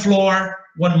 1 floor,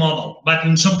 1 model. But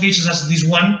in some cases, as this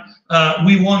one,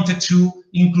 we wanted to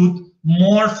include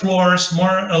more floors,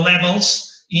 more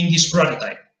levels in this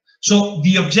prototype. So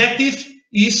the objective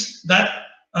is that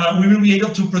we will be able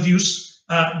to produce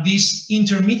this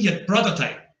intermediate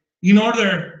prototype in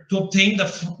order to obtain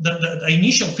the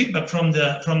initial feedback from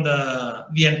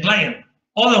the end client.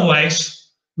 Otherwise,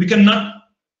 we cannot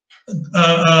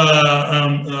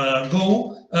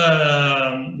go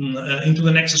into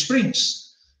the next sprints.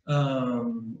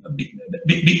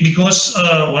 Because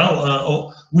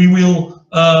we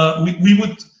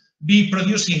would be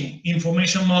producing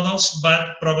information models,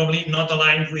 but probably not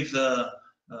aligned with the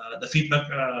feedback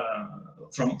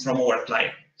from our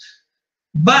client.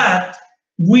 But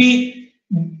we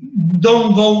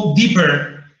don't go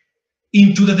deeper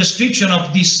into the description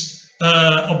of these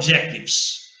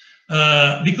objectives,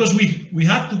 because we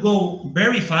have to go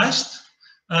very fast,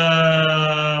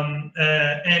 and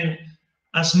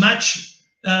as much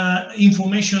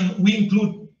information we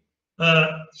include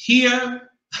here,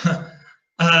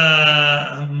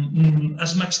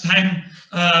 as much time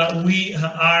we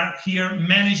are here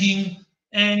managing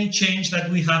any change that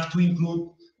we have to include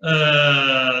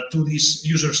to these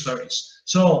user stories.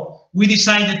 So we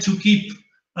decided to keep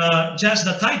just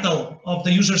the title of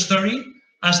the user story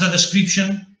as the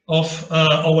description of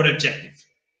our objective.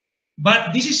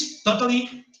 But this is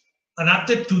totally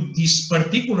adapted to this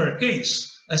particular case,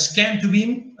 a scan to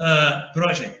BIM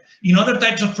project. In other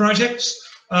types of projects,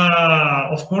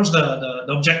 of course, the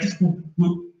objective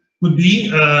could be,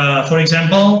 for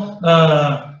example,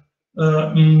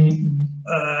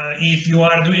 if you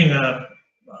are doing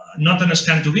not a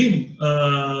scan to BIM,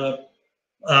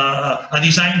 a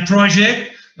design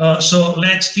project, so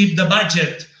let's keep the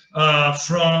budget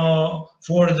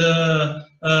for the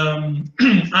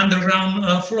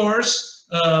underground floors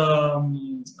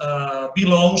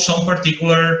below some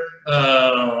particular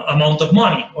amount of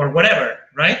money or whatever,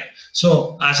 right?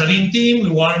 So as a BIM team, we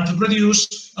want to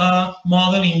produce a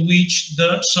model in which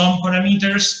some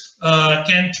parameters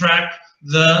can track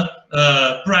the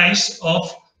price of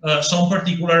some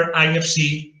particular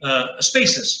IFC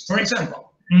spaces, for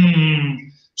example.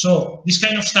 So this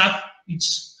kind of stuff,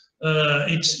 it's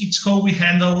how we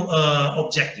handle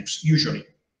objectives usually.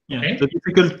 Yeah. Okay? The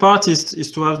difficult part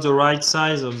is to have the right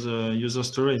size of the user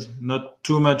stories, not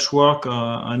too much work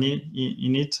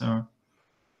in it.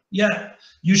 Yeah,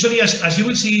 usually as you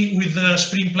will see with the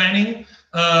sprint planning,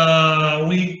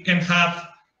 we can have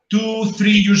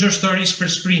 2-3 user stories per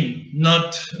sprint,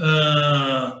 not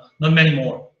many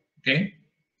more. Okay.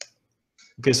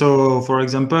 Okay, so for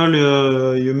example,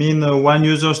 you mean one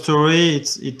user story,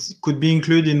 it could be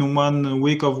included in 1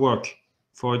 week of work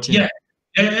for a team.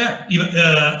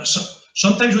 Yeah. So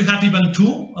sometimes we have even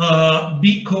 2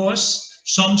 because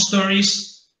some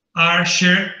stories are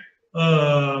shared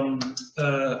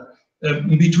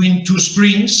between 2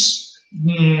 sprints,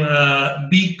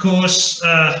 because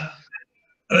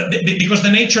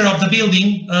the nature of the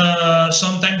building,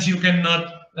 sometimes you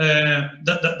cannot.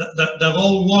 The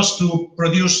goal was to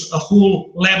produce a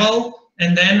full level,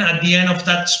 and then at the end of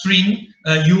that sprint,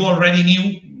 you already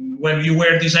knew when you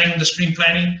were designing the sprint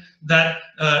planning that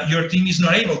your team is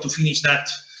not able to finish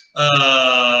that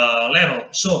level.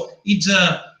 So it's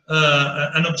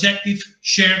an objective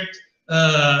shared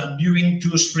during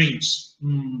 2 sprints,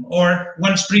 or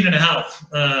 1 sprint and a half,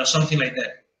 something like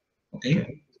that.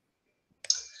 Okay.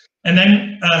 And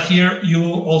then here you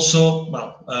also,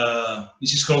 well,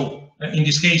 this is how, in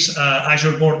this case,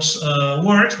 Azure Boards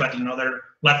works, but in other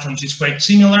platforms it's quite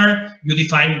similar. You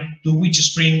define to which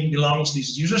sprint belongs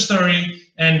this user story,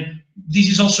 and this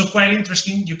is also quite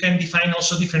interesting. You can define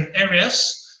also different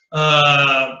areas.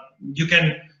 You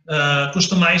can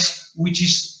customize which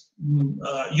is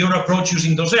your approach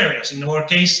using those areas. In our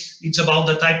case, it's about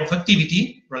the type of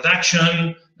activity,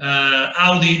 production,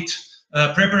 audit,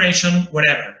 preparation,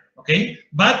 whatever. Okay,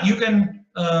 but you can,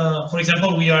 for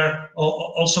example, we are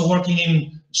also working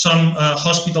in some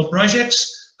hospital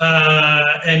projects,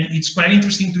 and it's quite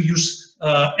interesting to use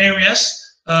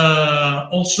areas,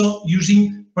 also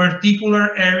using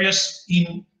particular areas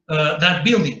in that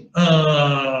building,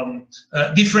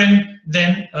 different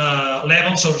than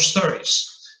levels or stories.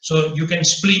 So you can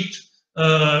split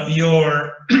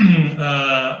your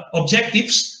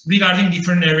objectives regarding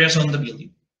different areas on the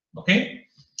building. Okay.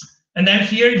 And then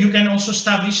here you can also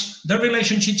establish the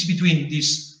relationships between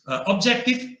this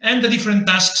objective and the different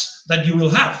tasks that you will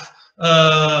have.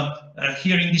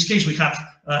 Here in this case we have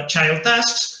child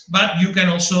tasks, but you can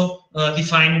also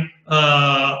define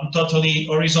totally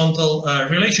horizontal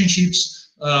relationships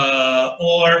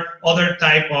or other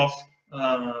type of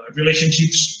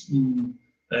relationships,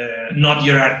 not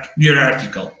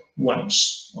hierarchical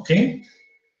ones. Okay.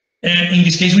 And in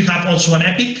this case we have also an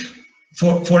epic.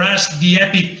 For us, the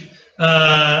epic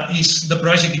is the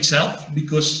project itself,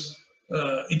 because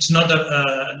it's not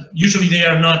usually they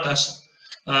are not, as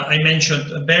I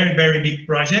mentioned, very, very big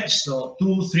projects, so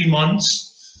 2-3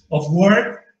 months of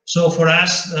work. So for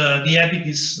us, the epic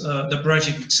is the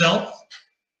project itself,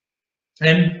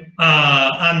 and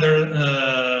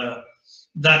under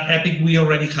that epic we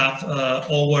already have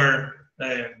our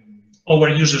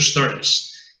user stories.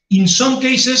 In some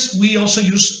cases we also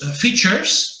use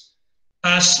features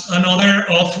as another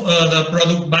of the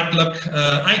product backlog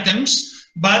items,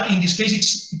 but in this case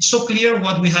it's so clear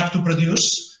what we have to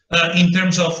produce in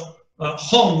terms of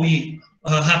how we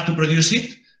have to produce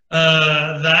it,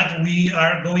 that we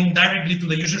are going directly to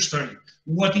the user story.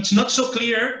 What it's not so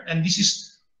clear, and this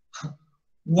is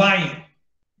why,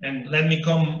 and let me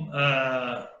come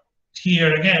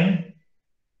here again,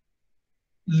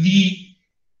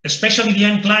 especially the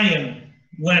end client,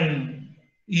 when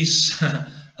is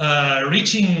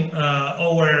reaching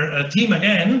our team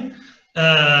again,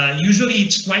 usually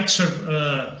it's quite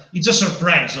it's a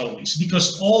surprise always,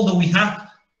 because although we have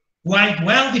quite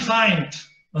well defined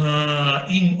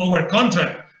in our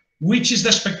contract which is the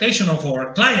expectation of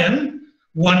our client,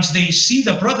 once they see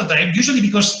the prototype, usually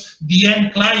because the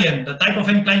end client, the type of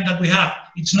end client that we have,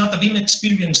 it's not a BIM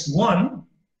experienced one,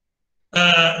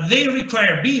 they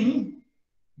require BIM,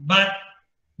 but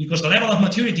because the level of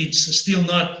maturity is still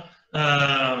not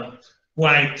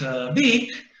quite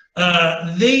big,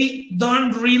 they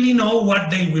don't really know what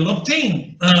they will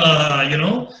obtain. You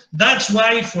know, that's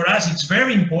why for us it's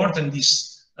very important,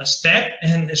 this step,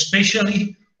 and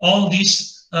especially all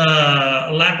this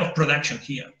lack of production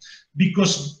here,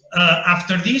 because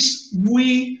after this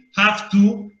we have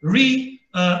to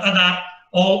adapt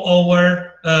all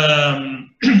our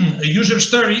user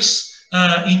stories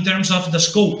in terms of the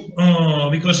scope,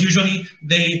 because usually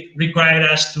they require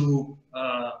us to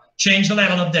change the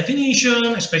level of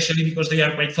definition, especially because they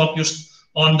are quite focused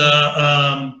on the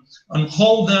on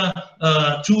how the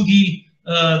 2D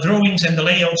drawings and the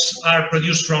layouts are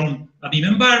produced from a BIM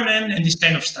environment and this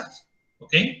kind of stuff.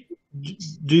 Okay.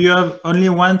 Do you have only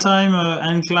one-time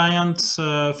end client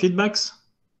feedbacks?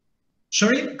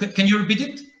 Sorry, can you repeat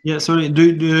it? Yeah, sorry. Do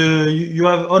you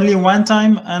have only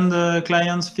one-time and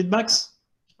clients feedbacks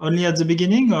only at the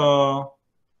beginning, or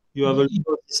you have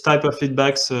this type of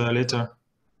feedbacks later?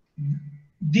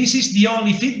 This is the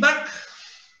only feedback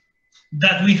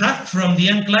that we have from the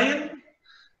end client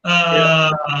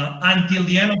until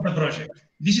the end of the project.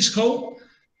 This is how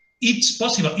it's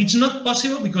possible. It's not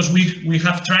possible because we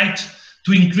have tried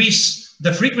to increase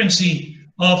the frequency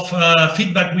of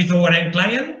feedback with our end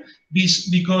client,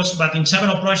 but in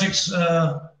several projects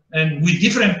and with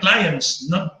different clients,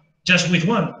 not just with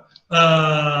one,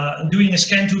 doing a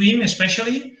scan to BIM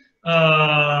especially,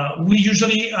 we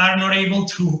usually are not able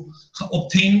to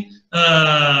obtain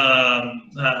end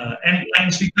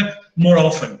client feedback more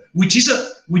often, which is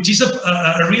a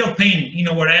real pain in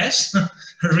our ass,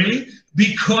 really,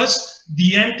 because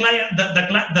the end client,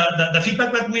 the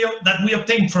feedback that we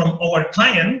obtain from our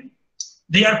client,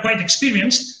 they are quite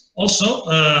experienced also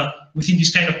within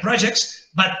these kind of projects,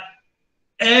 but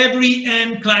every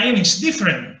end client is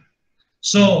different.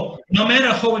 So no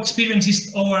matter how experienced is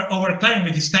our client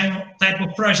with this type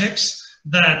of projects,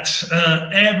 that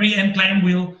every end client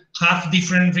will have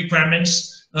different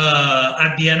requirements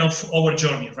at the end of our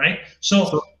journey, right?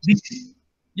 So this,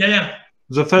 yeah.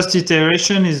 The first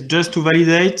iteration is just to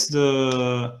validate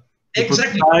the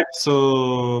exactly prototype,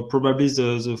 so probably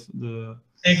the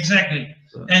exactly.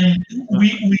 And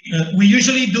we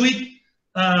usually do it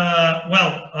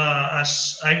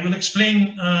as I will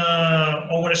explain.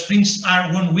 Our sprints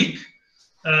are 1 week.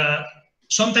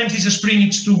 Sometimes it's a sprint,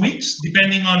 it's 2 weeks,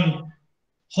 depending on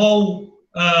how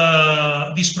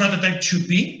this prototype should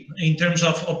be in terms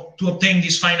of to obtain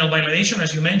this final validation,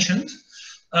 as you mentioned.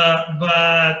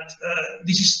 But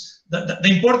this is the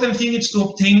important thing is to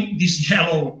obtain this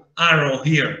yellow arrow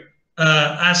here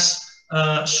as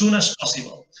soon as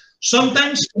possible.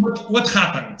 Sometimes what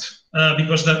happened,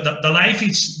 because the life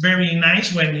is very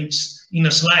nice when it's in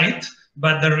a slide,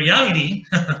 but the reality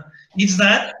is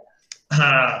that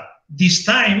this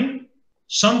time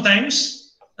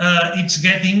sometimes it's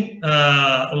getting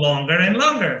longer and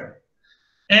longer,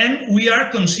 and we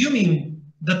are consuming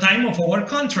the time of our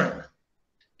contract,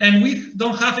 and we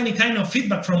don't have any kind of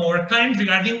feedback from our client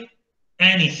regarding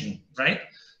anything, right?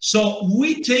 So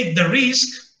we take the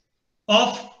risk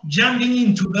of jumping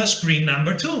into the sprint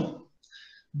number 2,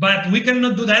 but we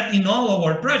cannot do that in all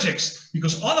our projects,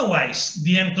 because otherwise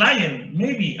the end client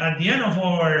maybe at the end of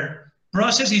our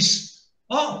process is,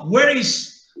 oh, where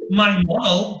is my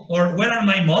model, or where are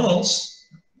my models?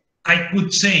 I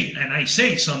could say, and I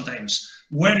say sometimes,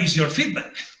 where is your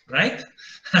feedback, right?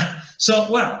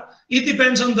 So, well, it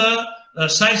depends on the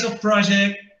size of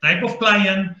project, type of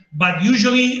client, but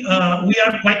usually we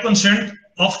are quite concerned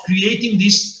of creating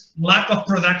this lack of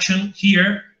production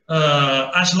here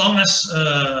as long as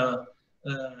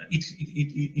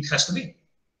it has to be.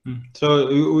 So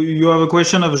you have a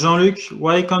question of Jean-Luc.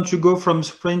 Why can't you go from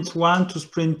sprint 1 to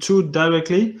sprint 2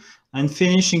 directly and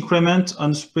finish increment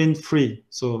on sprint 3?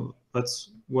 So that's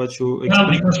what you explain.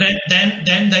 Well, because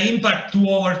then the impact to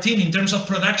our team in terms of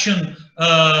production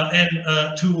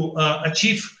and to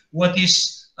achieve what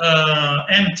is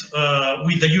and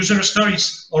with the user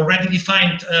stories already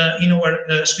defined in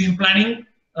our sprint planning,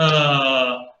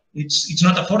 it's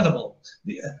not affordable.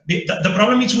 The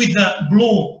problem is with the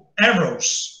blue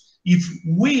arrows. If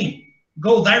we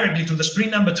go directly to the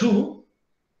sprint number 2,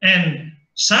 and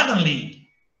suddenly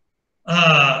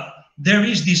there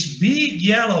is this big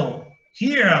yellow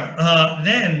here,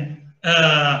 then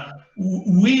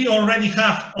we already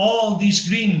have all this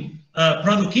green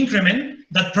product increment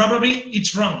that probably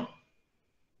it's wrong,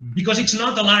 because it's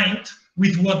not aligned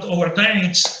with what our client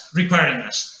is requiring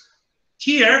us.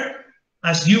 Here,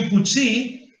 as you could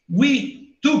see,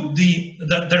 we took the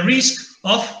risk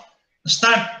of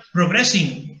start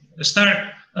progressing,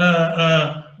 start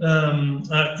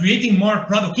creating more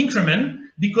product increment,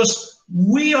 because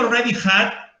we already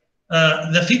had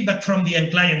the feedback from the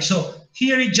end client. So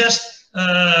here is just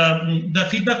the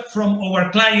feedback from our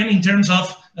client in terms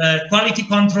of quality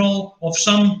control of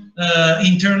some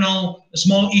internal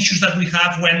small issues that we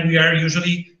have when we are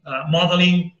usually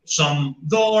modeling some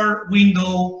door,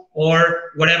 window,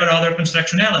 or whatever other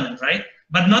construction element, right?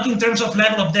 But not in terms of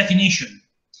level of definition,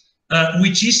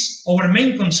 which is our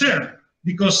main concern,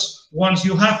 because once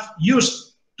you have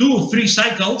used 2-3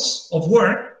 cycles of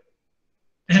work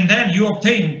and then you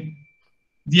obtain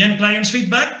the end client's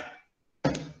feedback,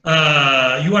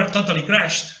 you are totally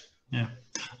crashed. Yeah.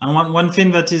 And one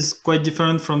thing that is quite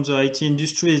different from the IT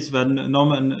industry is that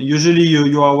usually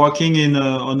you are working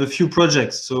on a few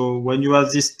projects. So when you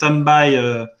have this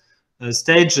standby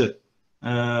stage,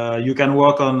 you can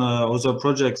work on other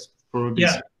projects probably.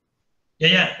 Yeah.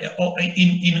 Yeah.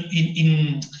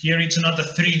 In here it's not a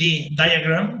 3D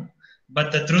diagram,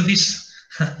 but the truth is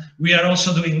we are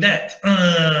also doing that.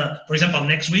 For example,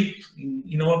 next week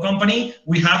in our company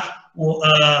we have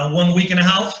 1 week and a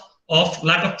half of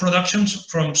lack of productions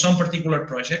from some particular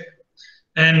project,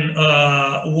 and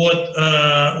what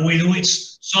we do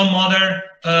is some other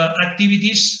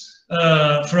activities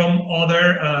from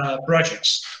other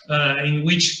projects in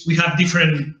which we have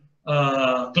different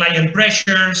client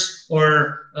pressures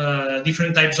or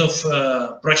different types of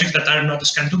projects that are not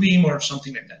scanned to BIM or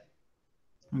something like that.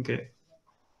 Okay.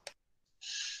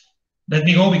 Let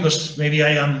me go because maybe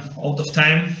I am out of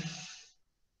time.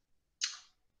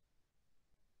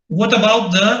 What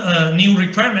about the new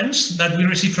requirements that we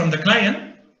receive from the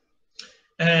client?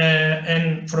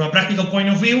 And from a practical point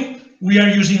of view, we are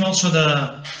using also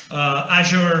the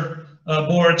Azure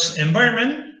boards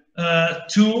environment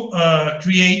to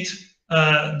create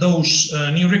those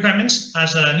new requirements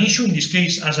as an issue, in this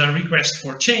case as a request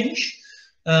for change.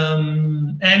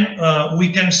 And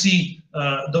we can see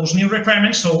those new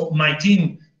requirements, so my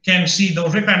team can see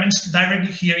those requirements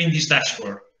directly here in this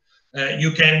dashboard.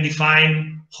 You can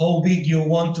define how big you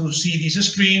want to see this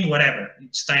screen, whatever.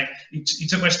 It's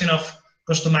a question of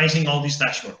customizing all this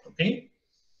dashboard, okay?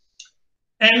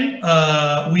 And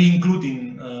we include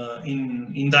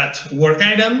in that work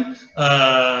item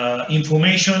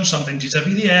information. Sometimes it's a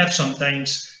PDF,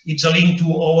 sometimes it's a link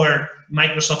to our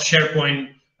Microsoft SharePoint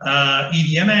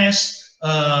EDMS,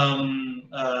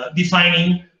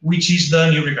 defining which is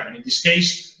the new requirement. In this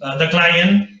case, the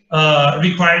client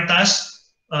required us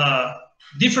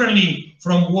differently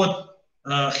from what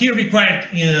he required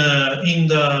in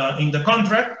the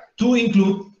contract to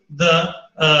include the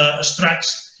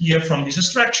structs here from this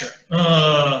structure.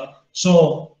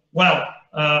 So, well,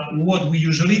 what we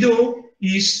usually do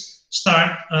is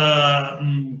start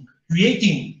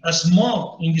creating a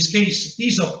small, in this case,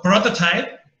 piece of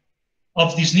prototype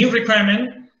of this new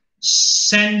requirement,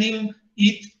 sending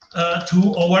it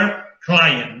to our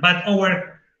client. But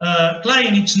our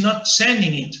client is not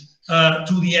sending it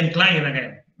to the end client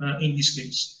again, in this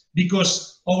case,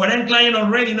 because our end client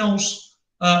already knows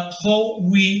how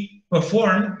we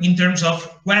perform in terms of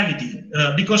quality,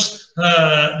 because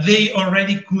they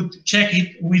already could check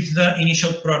it with the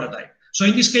initial prototype. So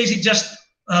in this case, it's just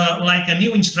like a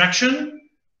new instruction.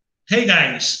 Hey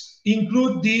guys,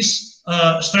 include these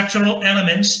structural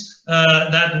elements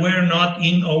that were not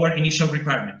in our initial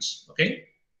requirements, okay?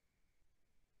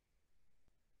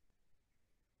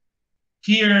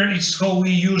 Here is how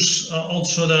we use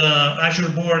also the Azure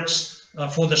boards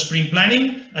for the sprint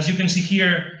planning. As you can see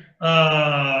here,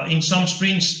 in some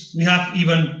sprints we have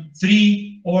even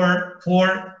 3 or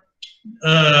 4,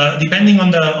 depending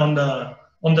on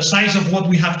the size of what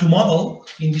we have to model.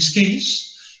 In this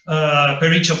case,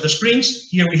 per each of the sprints,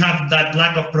 here we have that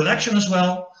lack of production as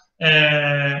well,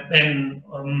 and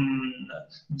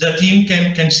the team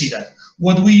can see that.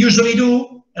 What we usually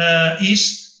do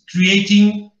is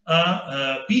creating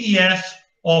a PDF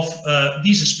of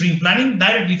this sprint planning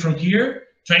directly from here,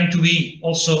 trying to be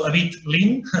also a bit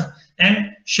lean,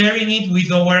 and sharing it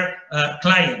with our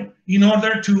client in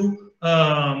order to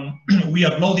we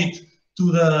upload it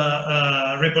to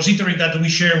the repository that we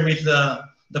share with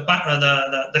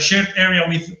the shared area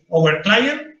with our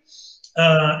client,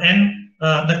 and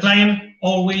the client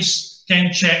always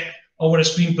can check our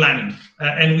sprint planning.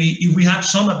 And if we have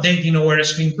some update in our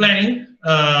sprint planning,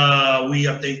 we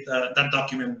update that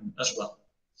document as well.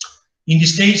 In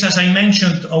this case, as I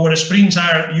mentioned, our sprints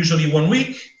are usually 1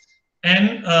 week,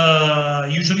 and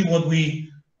usually what we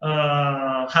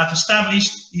have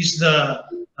established is the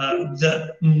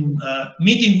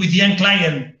meeting with the end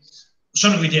client,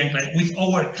 with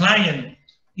our client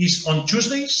is on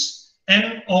Tuesdays,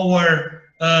 and our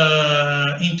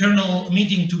internal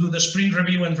meeting to do the sprint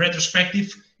review and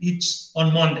retrospective, it's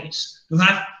on Mondays, to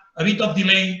have a bit of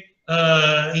delay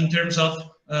in terms of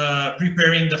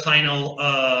preparing the final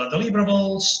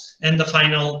deliverables and the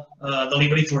final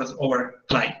delivery for our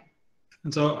client.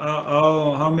 And so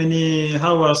how many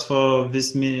hours for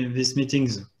these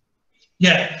meetings?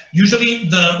 Yeah, usually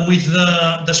with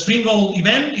the Spring Goal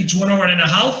event, it's 1.5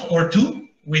 hours or 2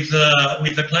 with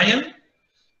the client.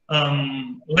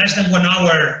 Less than 1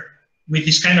 hour with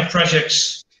this kind of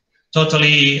projects,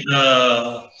 totally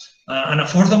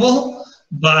unaffordable,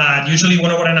 but usually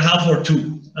 1.5 hours or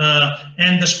 2.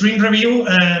 And the sprint review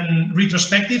and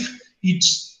retrospective,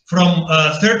 it's from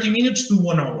 30 minutes to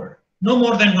 1 hour, no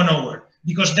more than 1 hour,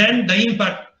 because then the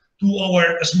impact to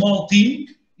our small team,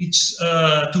 it's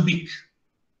too big.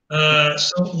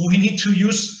 So we need to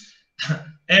use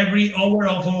every hour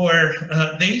of our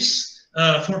days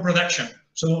for production.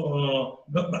 So,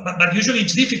 but usually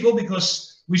it's difficult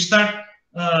because we start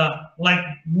like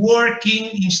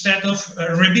working instead of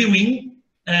reviewing,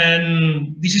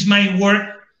 and this is my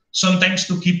work sometimes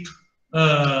to keep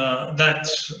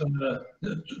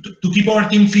to keep our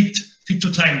team fit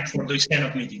to time for these kind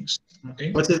of meetings.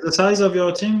 Okay. What is the size of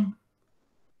your team?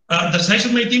 The size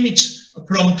of my team is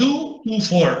from 2 to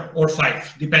 4 or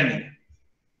 5, depending.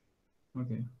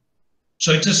 Okay.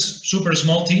 So it's a super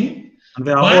small team. And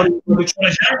they are all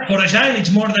for Agile,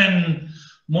 it's more than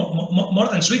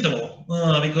suitable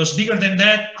because bigger than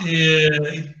that,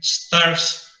 it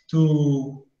starts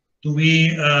to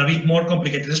be a bit more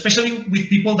complicated, especially with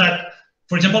people that,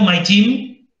 for example, my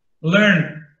team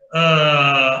learn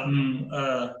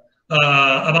about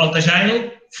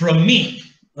Agile from me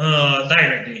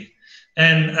directly.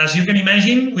 And as you can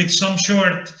imagine, with some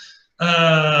short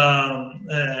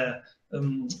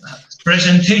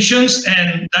presentations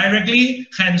and directly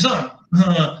hands-on.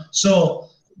 So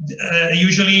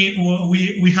usually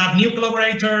we have new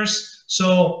collaborators,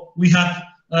 so we have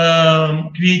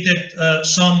created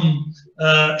some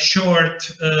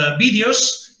short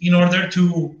videos in order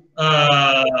to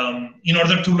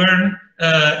learn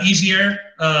easier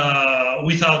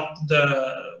without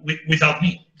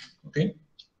me. Okay.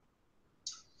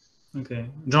 Okay.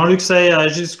 Jean-Luc say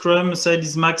Agile Scrum said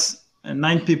is max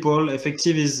 9 people.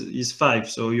 Effective is 5.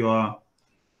 So you are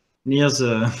near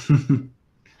the.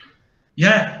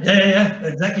 Yeah,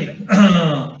 exactly.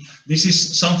 This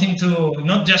is something to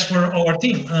not just for our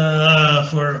team,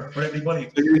 for everybody.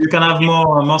 You can have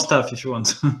more staff if you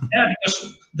want. Yeah,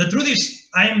 because the truth is,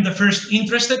 I am the first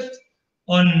interested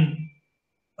on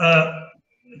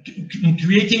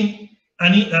creating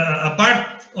a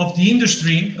part of the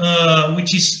industry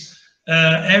which is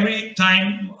every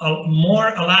time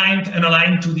more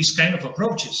aligned to this kind of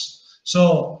approaches.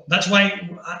 So that's why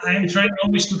I am trying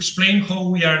always to explain how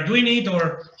we are doing it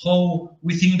or how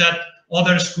we think that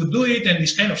others could do it and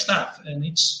this kind of stuff. And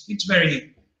it's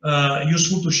very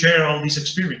useful to share all these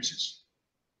experiences.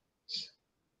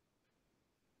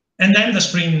 And then the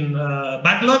sprint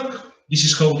backlog. This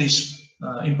is how this,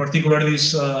 in particular,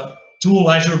 this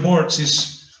tool Azure Boards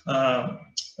is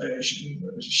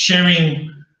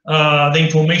sharing the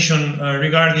information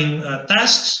regarding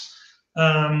tasks.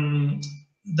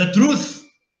 The truth,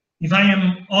 if I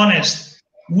am honest,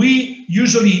 we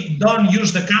usually don't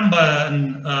use the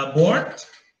Kanban board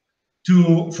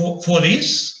for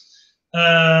this.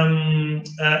 In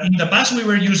the past, we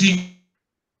were using.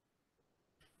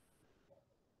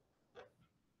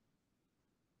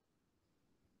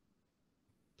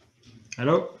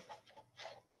 Hello.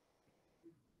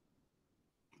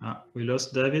 We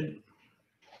lost David.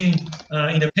 In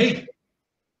the page.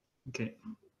 Okay.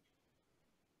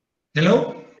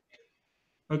 Hello?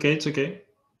 Okay, it's okay.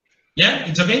 Yeah,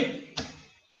 it's okay?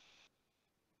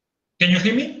 Can you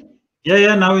hear me?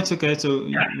 Yeah, now it's okay. So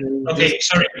yeah. Okay,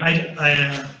 sorry,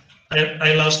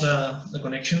 I lost the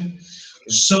connection. Okay.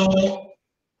 So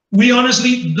we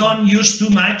honestly don't use too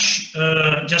much,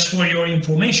 just for your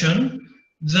information,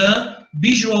 the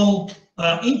visual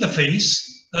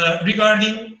interface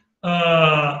regarding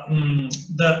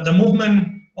the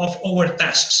movement of our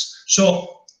tasks.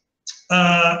 So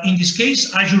in this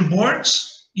case, Azure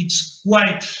Boards, it's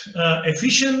quite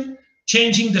efficient,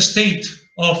 changing the state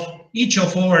of each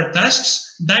of our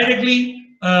tasks directly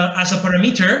as a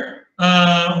parameter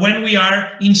when we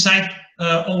are inside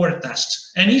our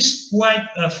tasks, and it's quite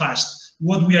fast.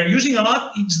 What we are using a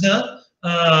lot is the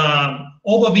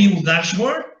overview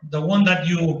dashboard, the one that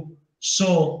you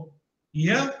saw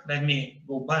here. Let me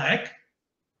go back.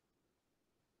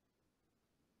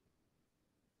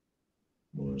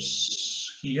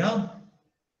 Was here.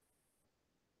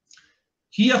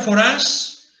 Here for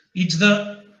us, it's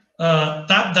the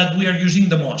tab that we are using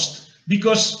the most,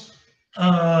 because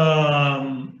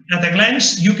at a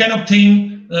glance you can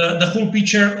obtain the full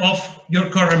picture of your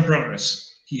current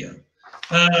progress here.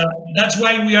 That's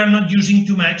why we are not using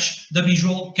too much the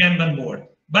visual Kanban board.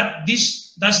 But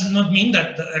this does not mean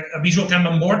that a visual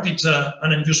Kanban board is an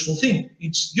unuseful thing.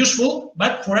 It's useful,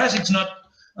 but for us it's not,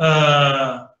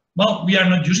 well, we are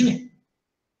not using it.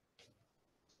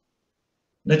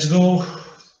 Let's go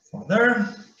further.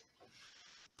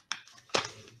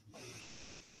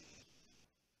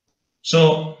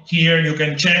 So here you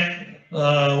can check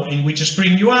in which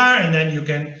sprint you are, and then you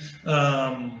can,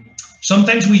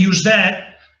 sometimes we use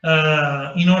that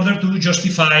in order to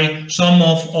justify some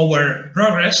of our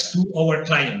progress to our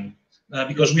client,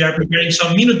 because we are preparing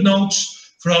some minute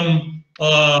notes from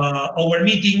our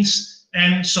meetings,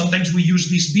 and sometimes we use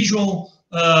these visual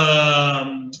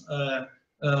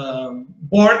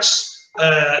boards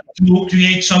to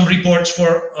create some reports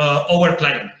for our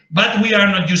client, but we are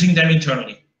not using them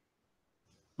internally.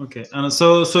 Okay, and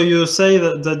so you say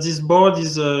that this board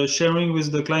is sharing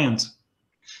with the client?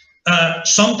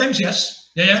 Sometimes, yes.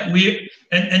 Yeah.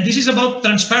 And this is about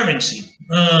transparency.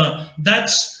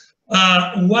 That's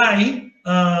why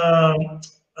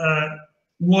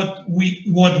what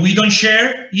we don't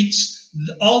share, it's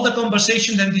all the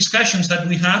conversations and discussions that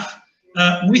we have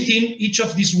within each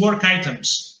of these work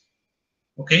items.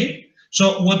 Okay,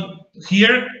 so what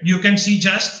here you can see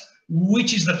just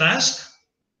which is the task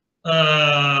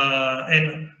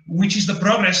and which is the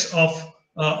progress of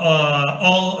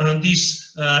all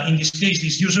these, in this case,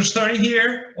 this user story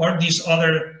here or these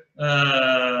other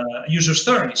user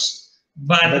stories.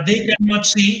 But they cannot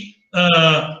see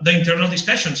the internal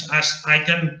discussions, as I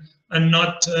can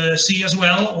not see as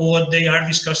well what they are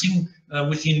discussing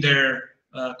within their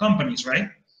companies, right?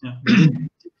 Yeah.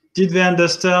 Did they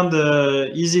understand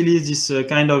easily this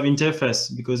kind of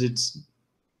interface, because it's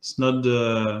not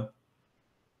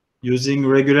using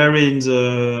regularly in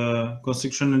the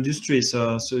construction industry,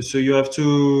 so you have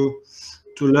to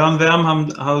learn them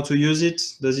how to use it?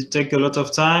 Does it take a lot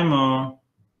of time, or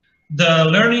the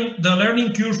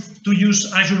learning curve to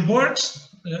use Azure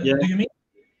Boards? Yeah. Do you mean?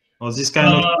 Or this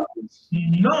kind of?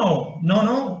 No.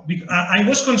 I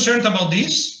was concerned about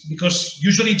this because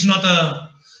usually it's not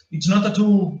a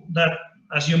tool that,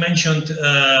 as you mentioned,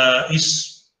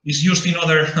 is used in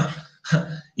other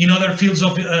in other fields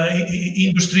of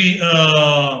industry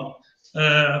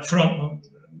from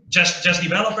just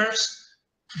developers.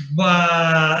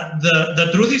 But the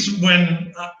truth is,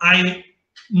 when I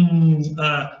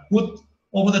put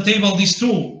over the table this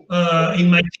tool in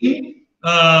my team,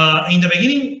 in the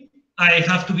beginning, I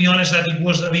have to be honest that it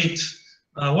was a bit,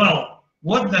 well,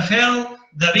 what the hell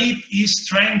David is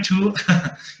trying to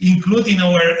include in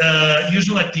our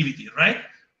usual activity, right?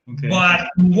 Okay. But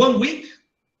in 1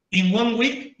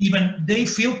 week, even they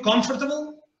feel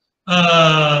comfortable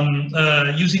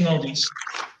using all these.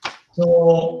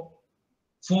 So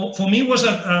for me, it was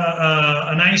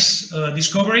a nice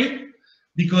discovery,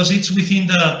 because it's within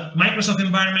the Microsoft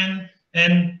environment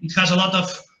and it has a lot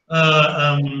of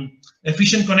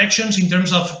efficient connections in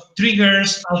terms of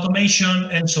triggers, automation,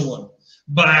 and so on.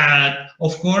 But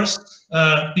of course,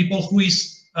 people who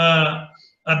is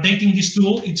updating this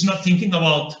tool, it's not thinking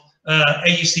about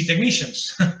AEC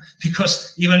technicians,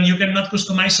 because even you cannot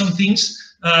customize some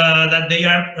things that they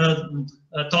are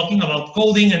talking about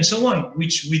coding and so on,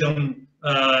 which we don't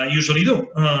usually do.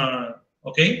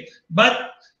 Okay,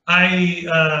 but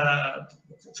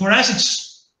for us,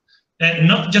 it's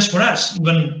not just for us,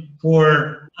 even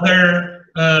for other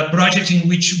projects in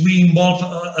which we involve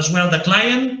as well the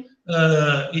client,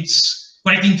 it's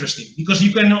quite interesting, because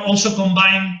you can also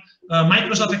combine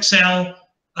Microsoft Excel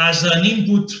as an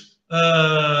input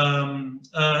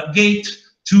gate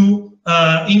to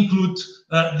include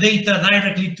data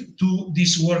directly to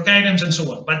these work items and so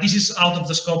on. But this is out of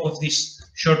the scope of this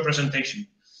short presentation.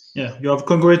 Yeah, you have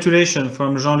congratulations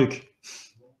from Jean-Luc.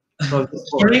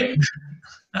 Sorry?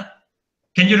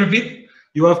 Can you repeat?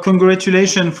 You have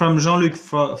congratulations from Jean-Luc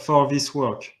for this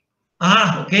work.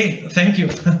 Ah, okay, thank you.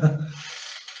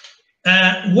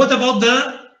 What about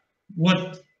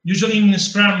what usually in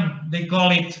Scrum they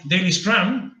call it daily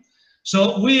Scrum?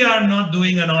 So we are not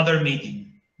doing another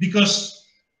meeting, because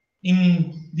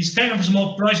in this kind of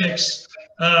small projects,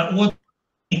 what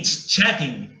it's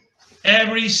chatting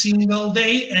every single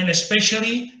day, and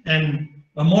especially and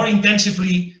more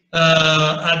intensively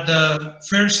at the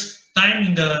first time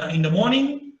in the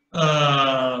morning.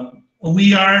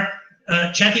 We are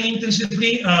chatting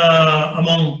intensively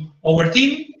among our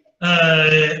team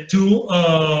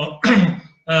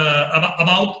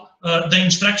about the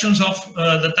instructions of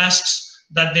the tasks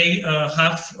that they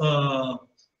have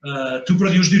to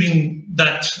produce during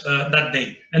that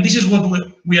day. And this is what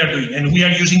we are doing, and we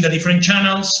are using the different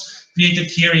channels created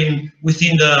here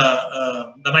within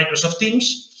the Microsoft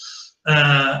Teams,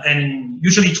 and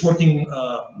usually it's working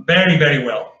very, very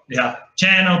well. Yeah,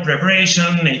 channel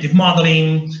preparation, native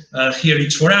modeling. Here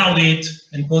it's for audit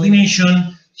and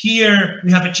coordination. Here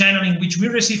we have a channel in which we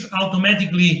receive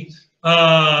automatically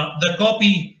the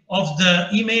copy of the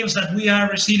emails that we are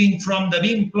receiving from the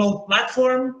BIM Cloud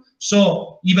platform.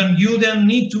 So even you don't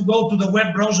need to go to the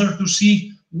web browser to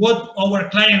see what our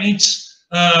client is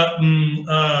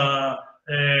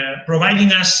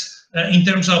providing us in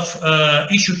terms of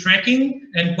issue tracking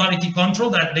and quality control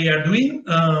that they are doing.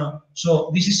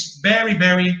 So this is very,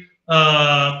 very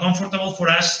comfortable for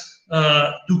us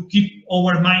to keep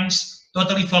our minds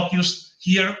totally focused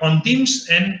here on Teams,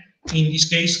 and in this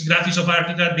case, Graphics of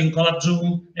Archicad, BIM Collab,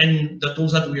 Zoom, and the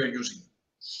tools that we are using.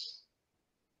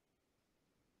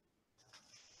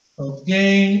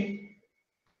 Okay,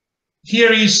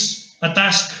 here is a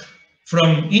task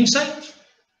from Insight,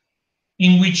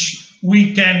 in which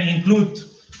we can include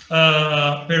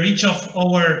per each of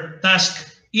our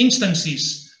task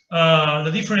instances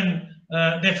the different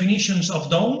definitions of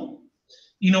DOM.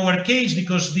 In our case,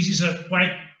 because this is a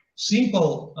quite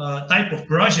simple type of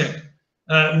project,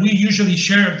 we usually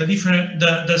share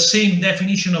the same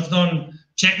definition of DOM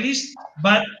checklist,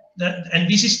 and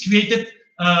this is created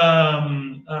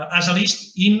as a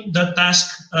list in the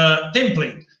task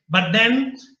template. But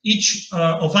then each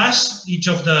of us, each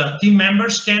of the team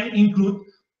members, can include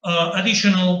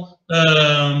additional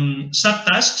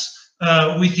subtasks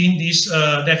within this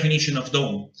definition of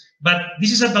DOM. But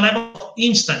this is at the level of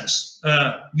instance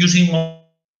using,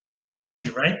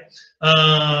 right?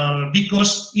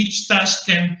 Because each task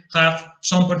can have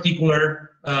some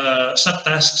particular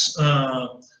subtasks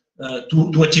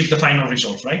to achieve the final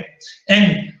result, right?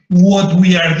 And what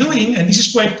we are doing, and this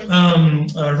is quite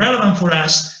relevant for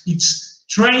us, it's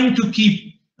trying to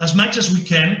keep as much as we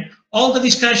can all the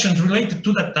discussions related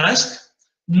to that task,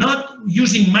 not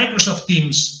using Microsoft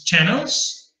Teams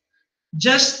channels,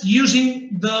 just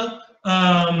using the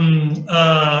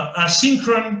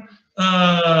asynchronous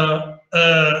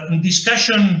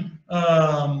discussion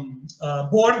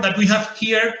board that we have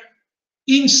here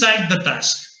inside the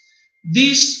task.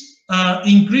 This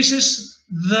increases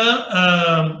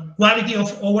the quality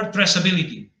of our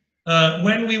traceability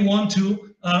when we want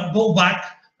to go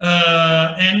back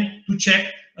and to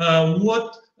check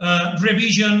what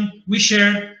revision we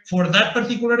shared for that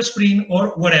particular screen or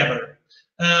whatever.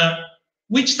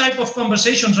 Which type of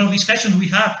conversations or discussions we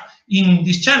have in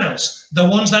these channels, the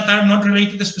ones that are not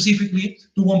related specifically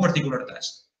to one particular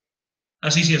task.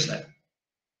 As easy as that.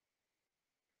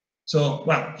 So,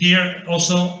 well, here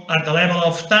also at the level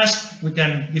of task, we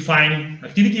can define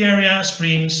activity area,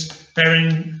 sprints,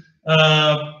 parent,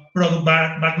 product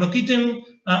backlog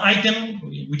item,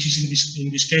 which is in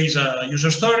this case a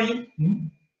user story.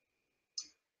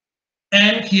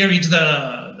 And here is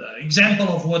the example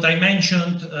of what I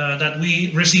mentioned, that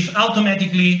we receive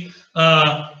automatically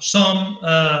some,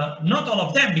 not all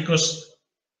of them, because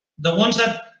the ones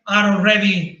that are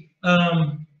already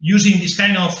using this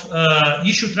kind of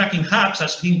issue tracking hubs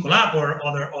as BIM Collab or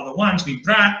other ones, BIM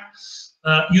Track,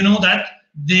 you know that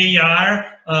they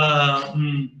are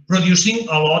producing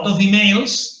a lot of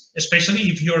emails, especially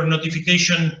if your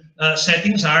notification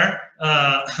settings are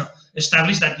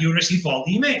established that you receive all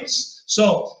the emails.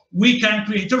 So we can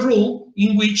create a rule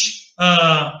in which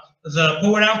the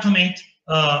Power Automate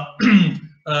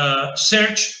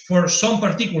search for some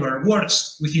particular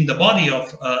words within the body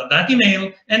of that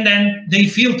email, and then they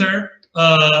filter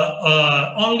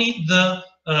only the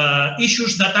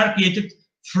issues that are created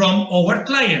from our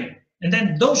client. And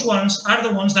then those ones are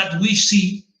the ones that we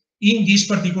see in this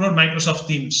particular Microsoft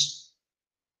Teams.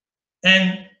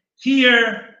 And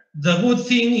here, the good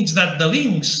thing is that the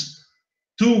links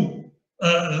to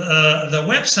the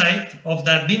website of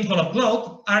that BIM collab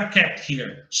cloud are kept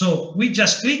here. So we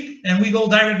just click and we go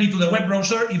directly to the web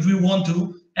browser if we want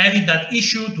to edit that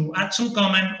issue, to add some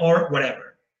comment or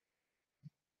whatever.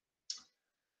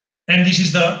 And this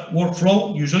is the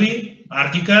workflow, usually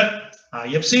Archicad,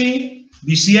 IFC,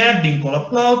 BCF, BIM collab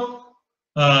cloud,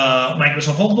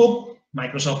 Microsoft Outlook,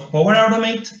 Microsoft Power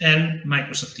Automate, and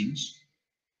Microsoft Teams.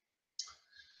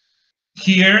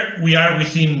 Here we are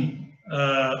within,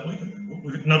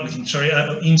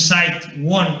 inside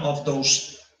one of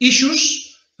those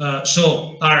issues.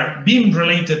 So are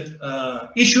BIM-related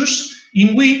issues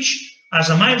in which, as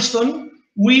a milestone,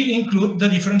 we include the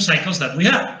different cycles that we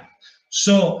have.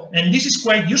 So, and this is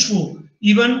quite useful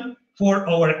even for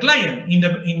our client.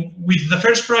 With the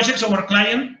first projects, our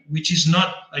client, which is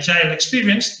not Agile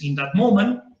experienced in that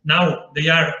moment, now they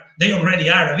already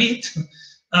are a bit.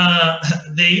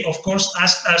 They of course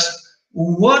asked us,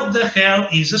 what the hell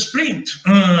is a sprint?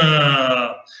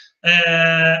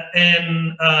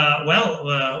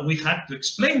 We had to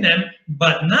explain them,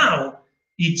 but now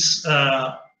it's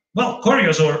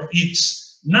curious, or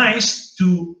it's nice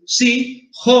to see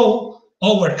how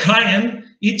our client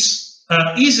is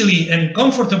easily and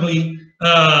comfortably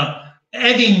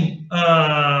adding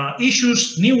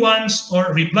issues, new ones,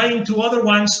 or replying to other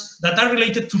ones that are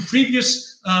related to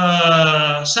previous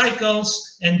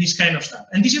cycles and this kind of stuff.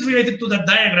 And this is related to that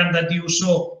diagram that you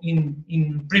saw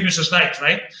in previous slides,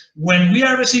 right? When we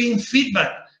are receiving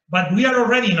feedback, but we are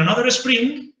already in another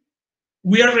sprint,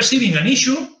 we are receiving an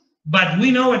issue, but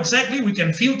we know exactly, we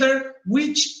can filter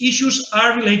which issues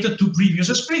are related to previous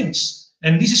sprints.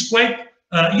 And this is quite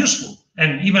useful.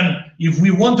 And even if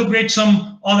we want to create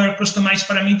some other customized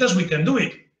parameters, we can do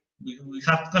it. We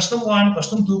have custom 1,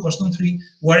 custom 2, custom 3,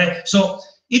 where, so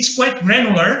it's quite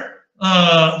granular,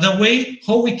 the way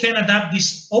how we can adapt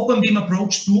this OpenBIM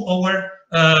approach to our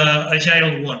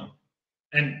Agile 1.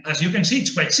 And as you can see,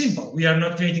 it's quite simple. We are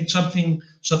not creating something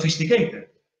sophisticated.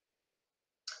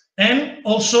 And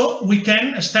also, we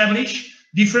can establish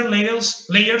different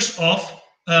layers of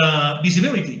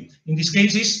visibility. In this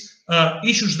case,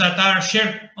 issues that are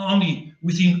shared only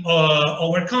within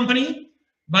our company,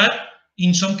 but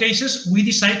in some cases, we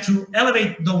decide to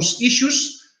elevate those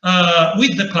issues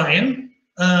with the client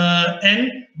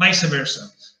and vice versa.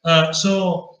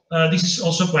 This is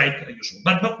also quite useful.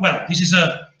 But well, this is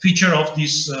a feature of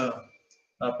this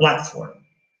platform.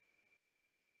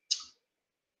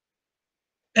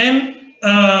 And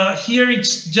here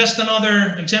it's just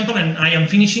another example, and I am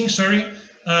finishing, sorry,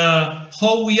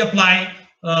 how we apply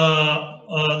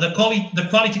the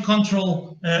quality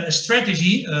control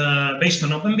strategy based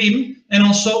on OpenBIM, and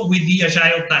also with the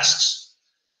Agile tasks.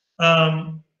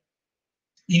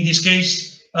 In this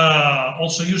case,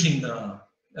 also using the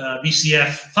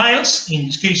BCF files, in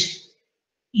this case,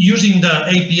 using the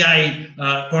API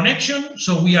connection,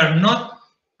 so we are not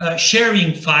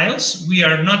sharing files, we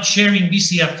are not sharing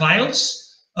BCF files.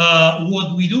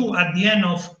 What we do at the end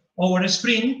of our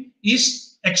sprint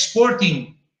is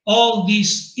exporting all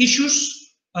these issues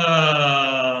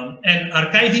and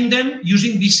archiving them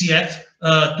using BCF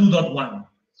 2.1.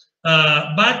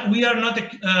 But we are not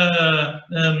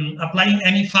applying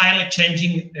any file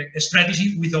exchanging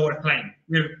strategy with our client.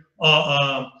 We're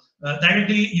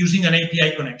directly using an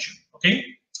API connection, okay?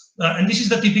 And this is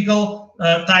the typical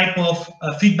type of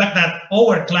feedback that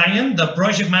our client, the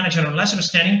project manager on laser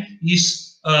scanning,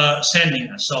 is sending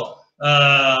us. So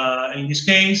in this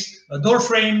case, a door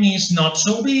frame is not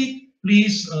so big,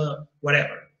 please,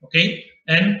 whatever, okay?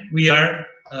 And we are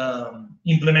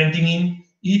implementing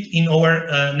it in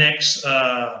our next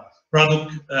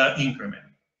product increment.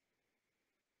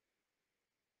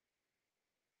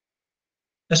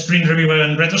 A sprint review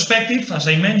and retrospective, as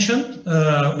I mentioned,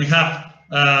 we have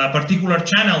a particular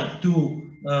channel to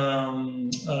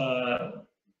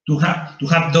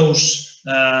have those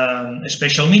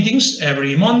special meetings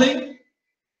every Monday.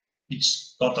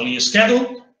 It's totally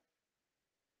scheduled.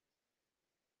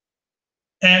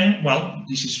 And well,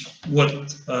 this is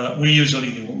what we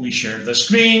usually do. We share the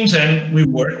screens and we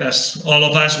work, as all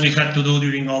of us we had to do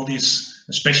during all these,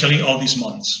 especially all these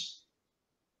months.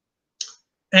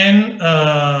 And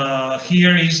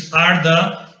here are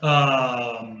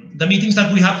the meetings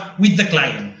that we have with the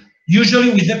client.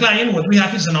 Usually with the client, what we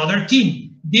have is another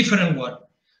team, different one.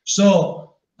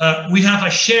 So we have a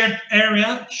shared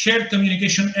area, shared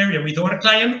communication area with our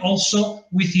client, also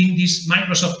within this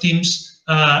Microsoft Teams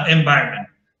environment.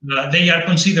 They are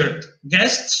considered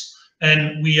guests,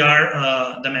 and we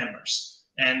are the members.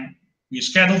 And we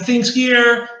schedule things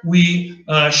here, we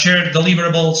share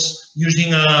deliverables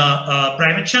using a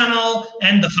private channel,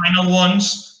 and the final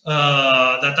ones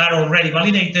that are already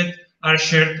validated, are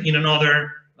shared in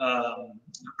another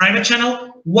private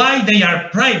channel. Why they are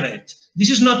private? This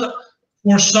is not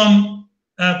for some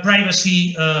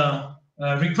privacy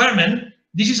requirement.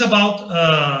 This is about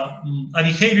a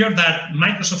behavior that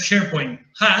Microsoft SharePoint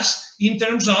has in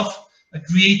terms of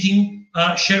creating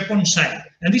a SharePoint site.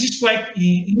 And this is quite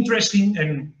interesting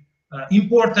and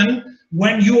important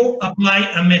when you apply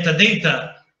a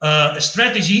metadata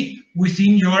strategy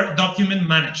within your document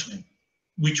management,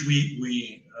 which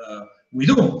we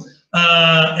do.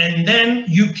 And then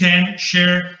you can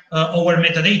share our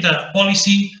metadata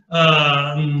policy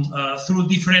through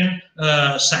different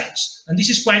sites. And this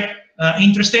is quite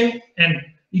interesting, and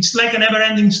it's like a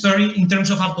never-ending story in terms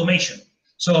of automation.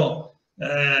 So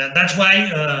that's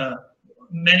why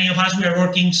many of us, we are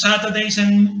working Saturdays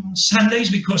and Sundays,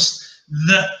 because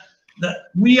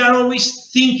we are always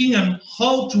thinking on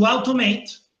how to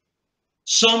automate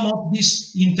some of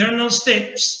these internal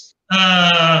steps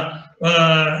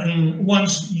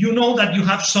once you know that you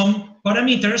have some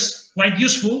parameters quite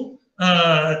useful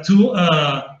to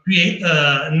create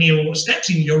new steps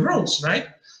in your rules, right?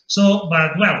 So,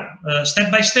 but well,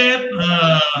 step by step,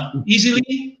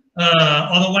 easily,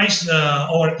 otherwise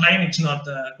our client is not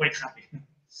quite happy.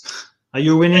 Are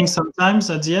you winning sometimes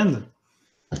at the end?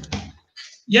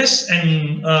 Yes,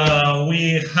 and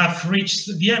we have reached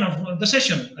the end of the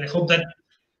session. I hope that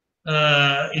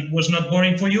it was not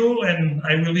boring for you, and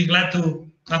I will be glad to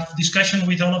have discussion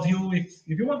with all of you if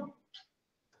you want.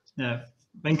 Yeah,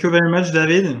 thank you very much,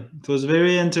 David. It was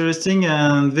very interesting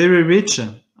and very rich.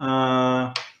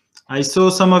 I saw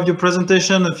some of your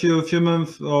presentation a few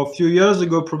months or a few years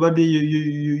ago. Probably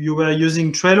you were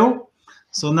using Trello,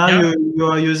 so now yeah. you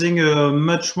are using a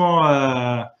much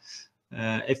more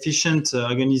efficient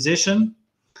organization.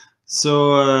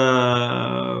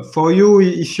 So for you,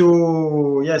 if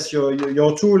you, yes,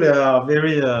 your tool are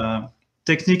very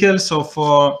technical. So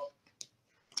for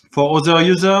other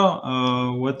user,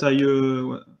 what are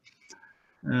you?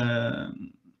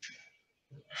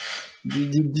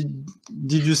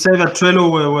 Did you say that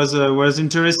Trello was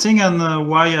interesting, and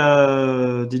why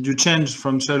did you change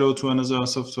from Trello to another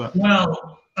software?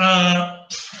 Well,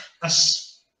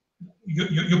 as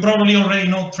you probably already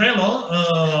know Trello.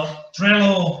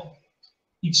 Trello,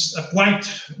 it's a quite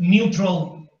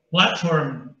neutral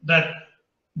platform that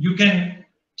you can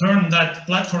turn that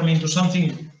platform into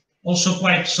something also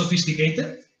quite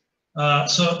sophisticated.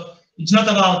 So it's not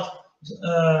about,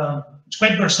 it's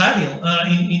quite versatile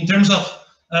in terms of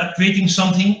creating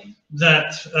something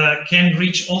that can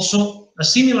reach also a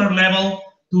similar level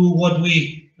to what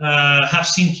we have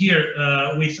seen here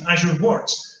with Azure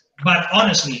boards. But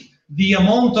honestly, the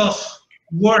amount of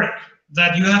work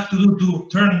that you have to do to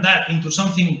turn that into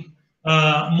something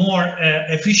more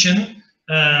efficient,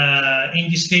 in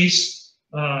this case,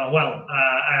 well,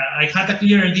 I had a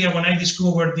clear idea when I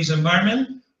discovered this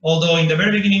environment, although in the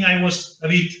very beginning I was a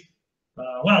bit,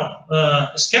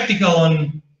 skeptical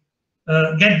on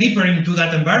get deeper into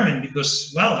that environment,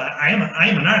 because, well, I am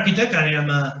an architect, I am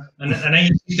an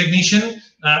IT technician.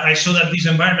 I saw that this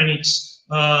environment is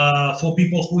for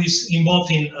people who is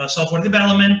involved in software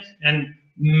development, and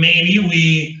maybe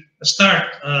we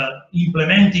start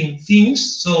implementing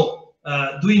things. So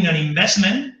doing an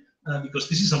investment, because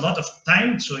this is a lot of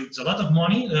time, so it's a lot of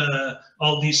money.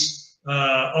 All this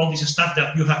stuff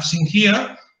that you have seen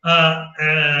here,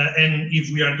 and if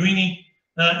we are doing it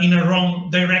in a wrong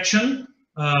direction,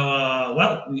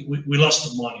 well, we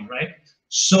lost money, right?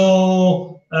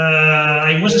 So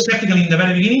I was skeptical in the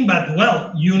very beginning, but,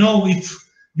 well, you know, if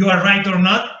you are right or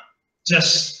not,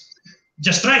 just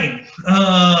trying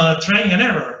and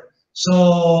error.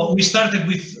 So we started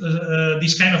with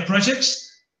these kind of projects.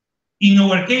 In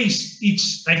our case,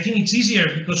 I think it's easier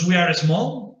because we are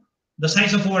small. The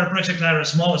size of our projects are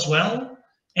small as well,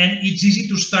 and it's easy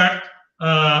to start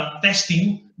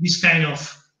testing this kind of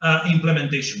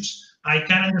implementations. I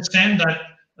can understand that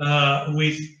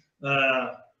with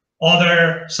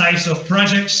other size of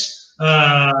projects,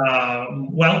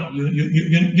 well,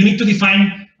 you need to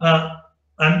define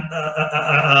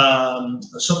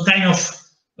some kind of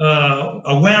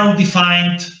a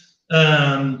well-defined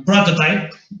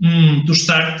prototype to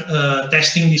start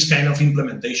testing this kind of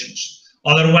implementations.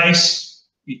 Otherwise,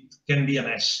 it can be a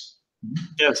mess.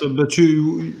 Yeah. So, but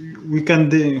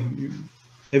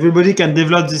everybody can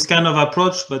develop this kind of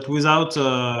approach, but without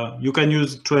you can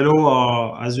use Trello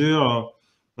or Azure,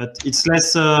 but it's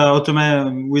less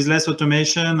with less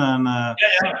automation and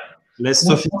less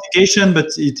sophistication.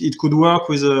 But it could work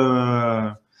with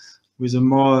a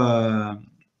more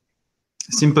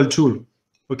simple tool.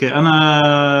 Okay.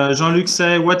 And Jean-Luc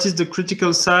say, what is the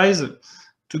critical size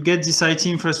to get this IT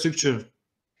infrastructure?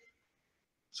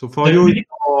 So for you, it's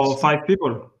for 5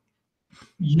 people.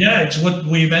 Yeah, it's what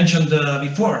we mentioned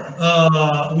before.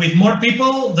 With more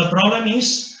people, the problem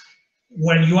is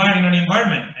when you are in an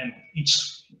environment, and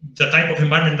it's the type of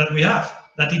environment that we have,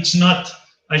 that it's not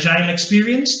agile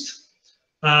experienced.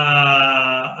 The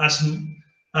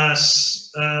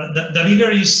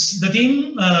bigger is the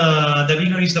team, the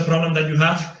bigger is the problem that you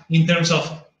have in terms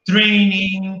of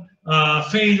training,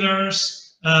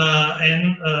 failures,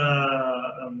 and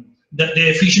the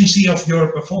efficiency of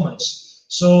your performance.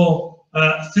 So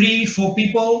 3-4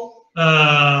 people,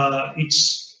 I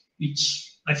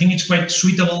think it's quite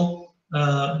suitable.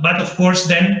 But of course,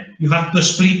 then you have to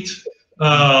split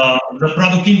the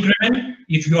product increment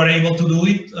if you are able to do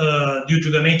it due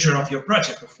to the nature of your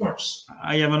project, of course.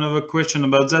 I have another question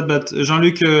about that, but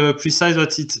Jean-Luc precise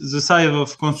that it's the size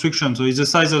of construction. So it's the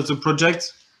size of the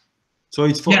project. So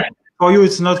it's for, for you,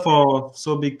 it's not for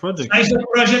so big project. Size of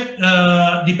project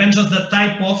depends on the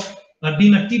type of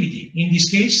BIM activity. In this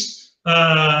case,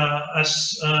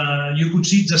 as you could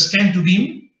see, it's a scan to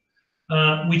BIM,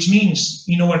 which means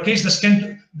in our case, the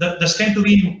scan to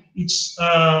BIM, it's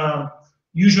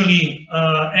usually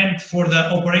aimed for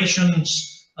the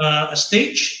operations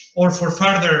stage or for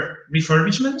further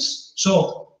refurbishments.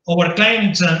 So our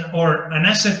client is an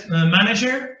asset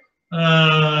manager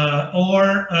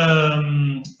or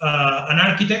an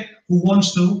architect who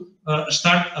wants to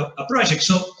start a project.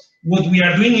 So what we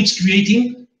are doing is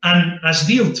creating an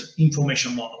as-built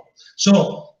information model.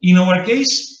 So in our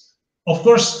case, of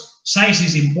course, size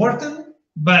is important,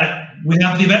 but we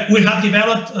have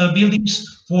developed buildings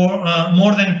for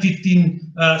more than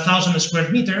 15,000 square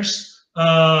meters,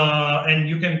 and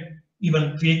you can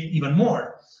even create even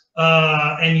more.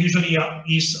 And usually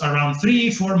is around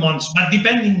 3-4 months, but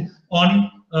depending on,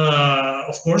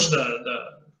 of course,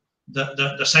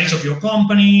 the size of your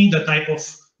company, the type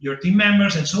of your team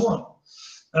members, and so on.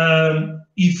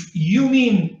 If you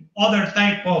mean other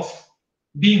type of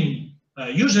BIM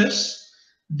uses,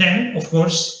 then of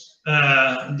course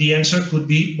the answer could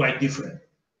be quite different,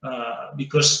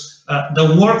 because the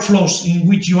workflows in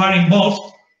which you are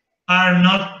involved are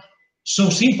not so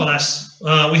simple as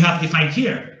we have defined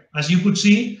here. As you could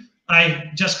see,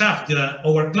 I just have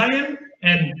our client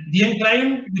and the end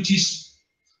client, which is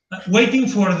waiting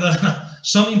for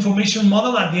some information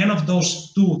model at the end of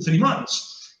those 2-3 months.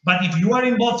 But if you are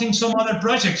involved in some other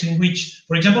projects in which,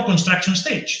 for example, construction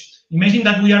stage, imagine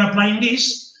that we are applying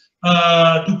this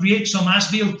to create some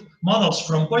as-built models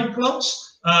from point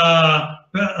clouds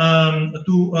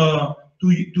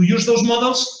to use those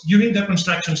models during the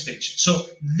construction stage. So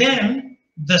then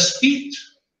the speed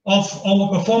of our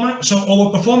performance,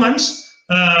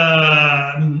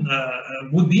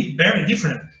 would be very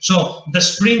different. So the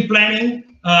sprint planning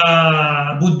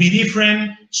would be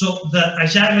different. So the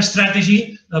agile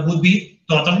strategy would be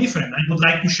totally different. I would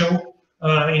like to show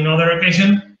in other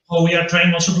occasion how we are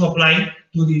trying also to apply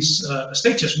to these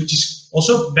stages, which is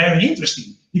also very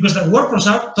interesting because the workflows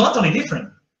are totally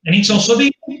different. And it's also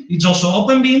BIM, it's also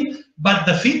OpenBIM, but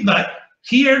the feedback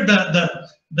here,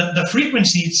 the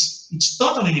frequency, it's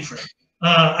totally different.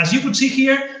 As you could see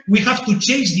here, we have to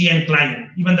chase the end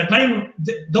client. Even the client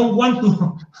don't want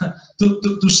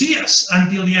to see us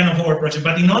until the end of our project.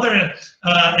 But in other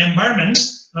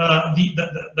environments,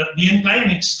 the end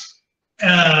client is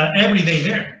every day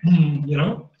there, you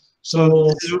know.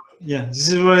 So this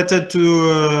is related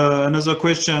to another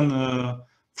question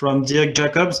from Dirk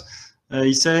Jacobs.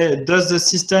 He said, does the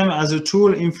system as a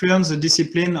tool influence the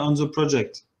discipline on the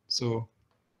project? So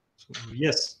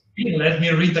yes. Let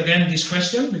me read again this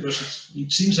question because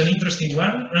it seems an interesting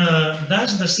one.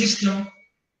 Does the system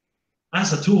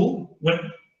as a tool, what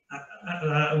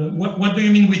do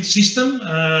you mean with system?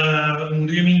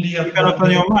 Do you mean the... You can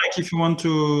open your mic if you want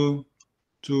to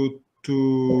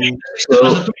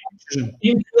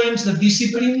influence the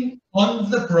discipline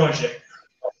on the project.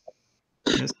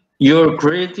 Yes. You're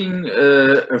creating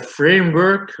a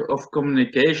framework of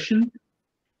communication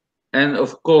and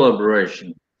of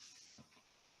collaboration.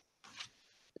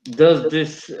 Does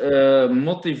this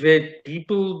motivate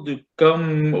people to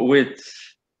come with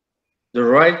the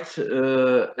right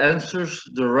answers,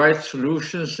 the right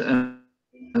solutions, and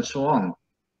so on?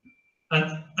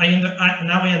 And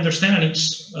now I understand, and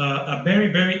it's a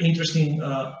very, very interesting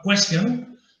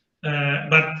question.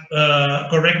 But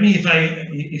correct me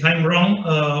if I'm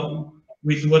wrong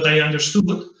with what I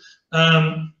understood.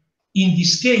 In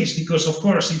this case, because of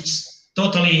course it's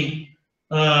totally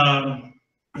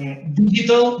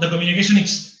digital, the communication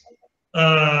is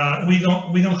we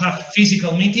don't have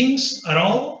physical meetings at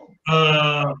all.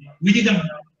 We didn't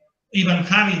even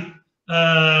have it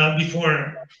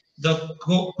before the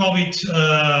COVID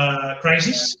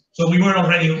crisis. So we were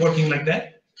already working like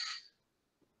that.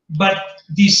 But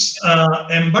this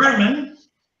environment,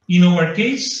 in our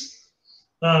case,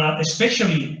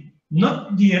 especially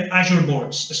not the Azure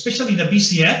boards, especially the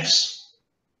BCFs,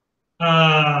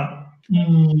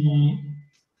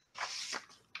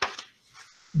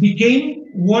 became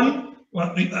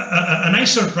a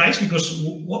nice surprise, because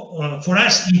for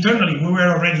us internally, we were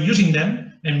already using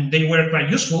them, and they were quite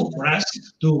useful for us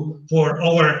for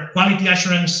our quality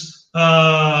assurance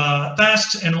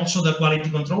tasks and also the quality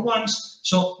control ones.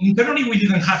 So internally, we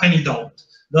didn't have any doubt.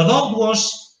 The doubt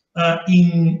was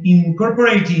in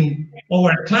incorporating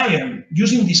our client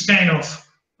using this kind of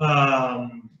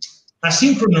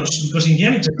asynchronous, because in the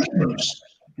end it's asynchronous.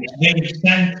 They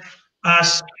send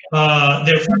us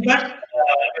their feedback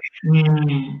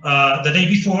the day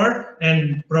before,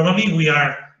 and probably we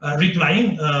are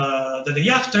replying the day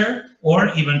after,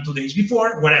 or even 2 days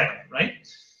before, whatever, right?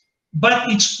 But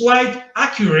it's quite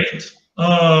accurate,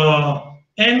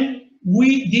 and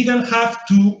we didn't have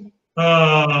to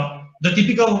the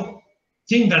typical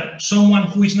thing that someone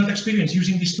who is not experienced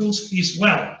using these tools is,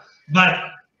 well,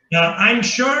 but I'm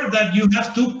sure that you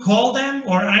have to call them,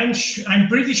 or I'm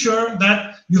pretty sure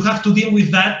that you have to deal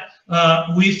with that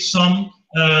with some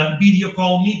video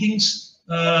call meetings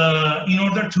in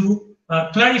order to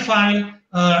clarify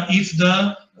if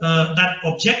that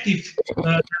objective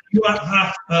you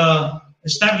have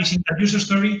established in that user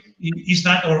story is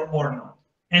that or not.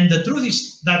 And the truth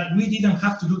is that we didn't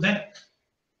have to do that.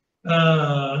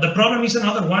 The problem is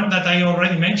another one that I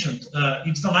already mentioned.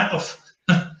 It's the lack of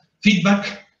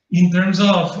feedback in terms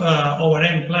of our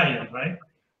end client, right?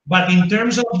 But in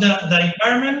terms of the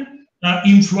environment,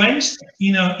 influenced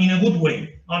in a good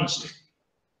way, honestly.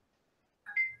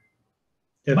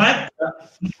 Yep. But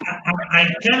I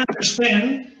can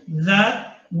understand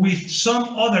that with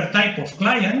some other type of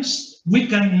clients, we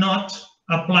cannot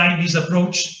apply this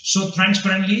approach so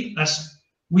transparently as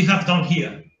we have done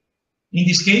here. In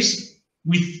this case,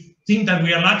 we think that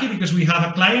we are lucky because we have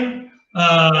a client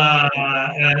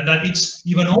that it's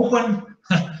even open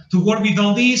to work with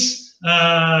all these.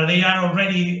 They are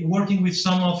already working with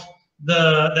some of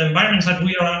the environments that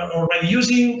we are already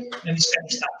using and this kind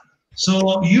of stuff.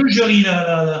 So usually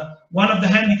one of the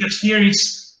handicaps here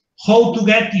is how to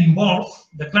get involved.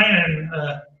 The client,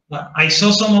 I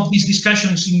saw some of these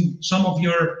discussions in some of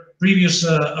your previous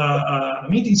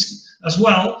meetings as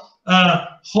well,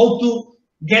 how to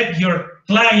get your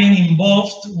client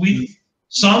involved with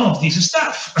some of this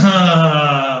stuff,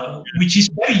 which is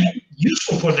very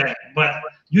useful for them, but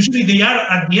usually they are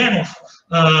at the end of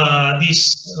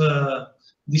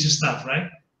this stuff, right?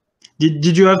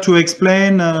 Did you have to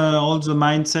explain all the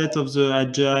mindset of the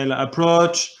agile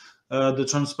approach, the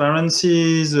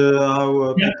transparencies,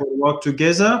 how people work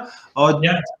together, or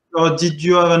did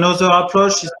you have another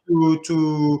approach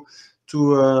to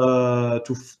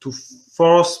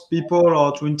force people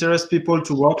or to interest people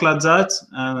to work like that,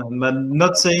 but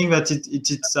not saying that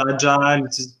it's agile,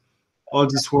 it is all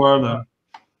this word?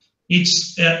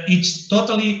 It's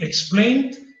totally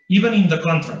explained even in the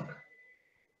contract.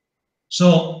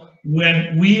 So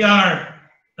when we are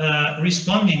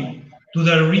responding to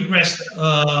the request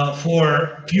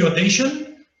for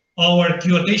quotation, our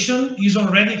quotation is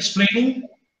already explaining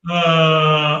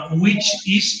which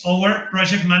is our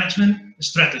project management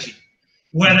strategy,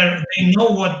 whether they know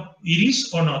what it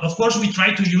is or not. Of course, we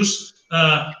try to use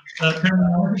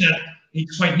terminology that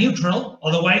it's quite neutral.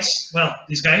 Otherwise, well,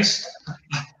 these guys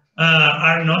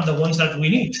are not the ones that we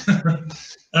need.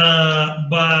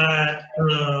 But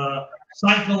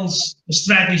cycles,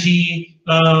 strategy,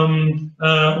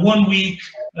 1 week,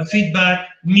 feedback,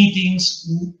 meetings,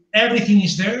 everything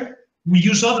is there. We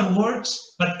use other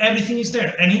words, but everything is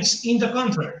there, and it's in the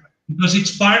contract because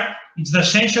it's the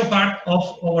essential part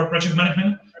of our project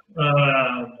management,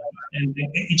 and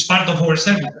it's part of our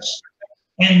services.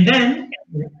 And then,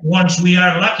 once we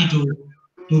are lucky to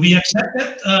be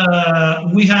accepted,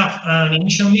 we have an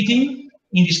initial meeting.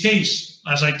 In this case,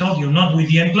 as I told you, not with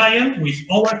the end client, with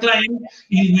our client,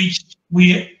 in which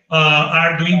we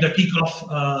are doing the kickoff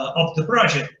of the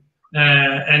project.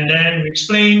 And then we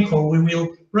explain how we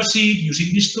will proceed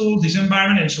using this tool, this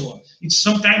environment, and so on. It's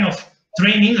some kind of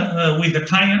training with the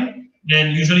client,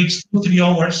 and usually it's 2-3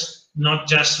 hours, not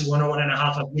just 1 hour and a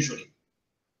half as usually.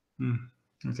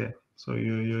 Okay, so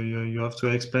you have to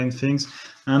explain things,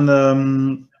 and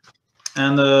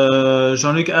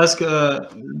Jean-Luc asked,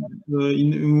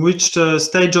 in which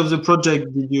stage of the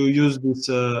project did you use this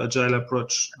agile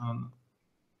approach?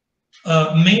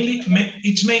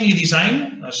 It's mainly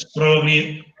design, as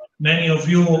probably many of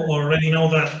you already know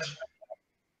that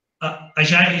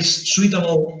Agile is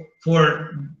suitable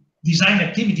for design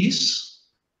activities,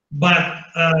 but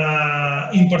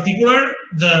in particular,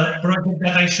 the project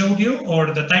that I showed you,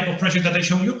 or the type of project that I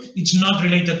showed you, it's not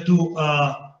related to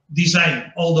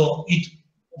design, although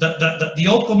the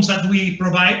outcomes that we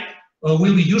provide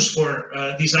will be used for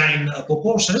design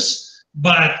purposes,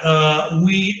 but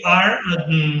we are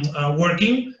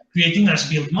working, creating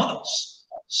as-built models.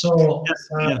 So,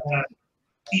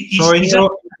 so in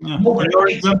your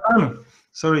example,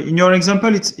 sorry, in your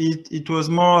example, it was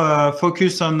more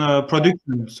focused on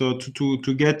production, so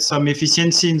to get some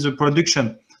efficiency in the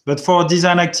production. But for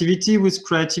design activity with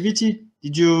creativity,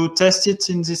 did you test it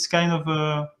in this kind of?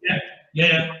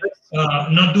 Yeah.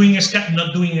 Not doing a scan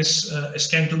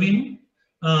to BIM,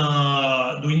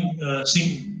 doing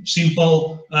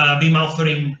simple BIM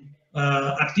authoring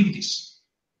activities,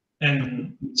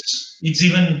 and it's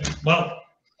even, well,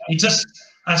 it's just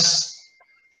as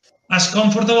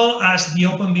comfortable as the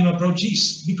OpenBIM approach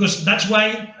is, because that's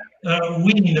why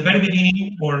we, in the very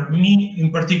beginning, or me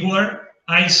in particular,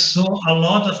 I saw a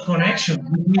lot of connection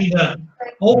between the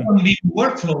OpenBIM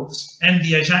workflows and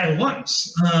the Agile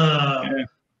ones.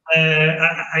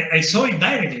 I saw it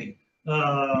directly.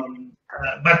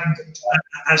 But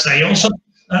as I also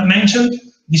mentioned,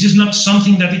 this is not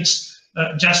something that it's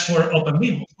just for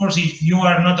OpenBIM. Of course, if you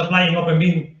are not applying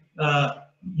OpenBIM,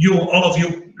 all of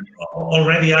you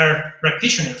already are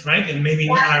practitioners, right? And maybe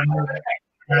are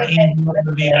in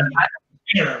the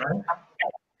era, right?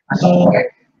 So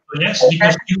yes,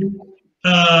 because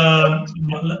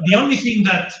the only thing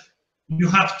that you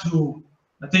have to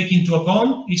take into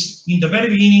account is in the very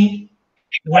beginning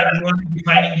when you are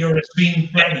defining your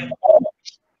sprint planning.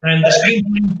 And the sprint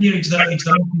planning here is the most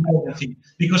important thing,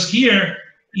 because here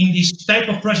in this type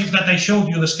of project that I showed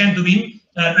you, the scan to BIM,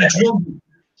 it's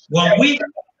 1 week,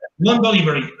 1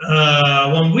 delivery,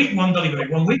 1 week, 1 delivery,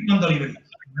 1 week, 1 delivery.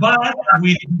 But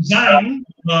with design,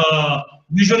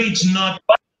 usually it's not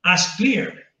as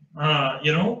clear,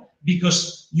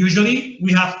 because usually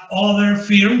we have other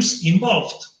firms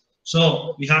involved.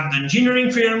 So we have the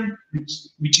engineering firm,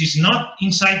 which is not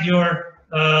inside your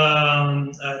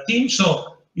team.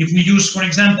 So if we use, for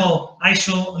example,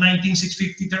 ISO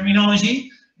 19650 terminology,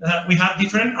 we have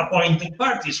different appointed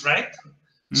parties, right?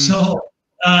 So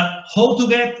how to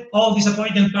get all these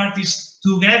appointed parties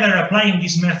together applying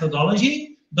this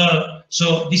methodology?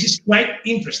 So this is quite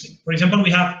interesting. For example,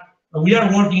 we are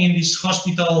working in this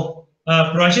hospital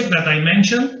project that I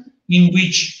mentioned, in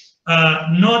which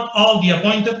not all the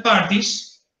appointed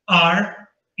parties are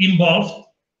involved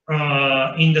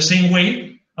in the same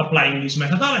way applying this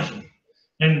methodology.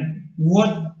 And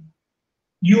what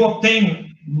you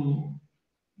obtain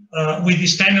with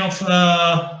this kind of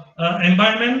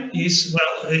environment is,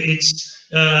 well,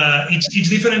 it's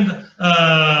different.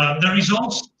 The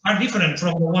results are different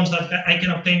from the ones that I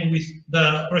can obtain with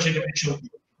the project that I showed you,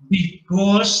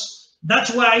 because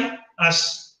that's why,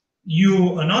 as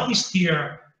you noticed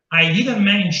here, I didn't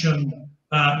mention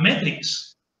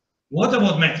metrics. What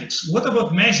about metrics? What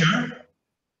about measure?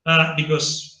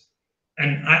 Because,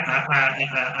 and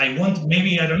I want,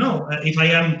 maybe, I don't know, if I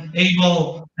am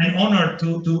able and honored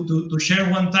to share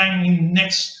one time in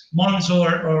next months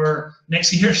or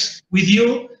next years with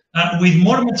you, with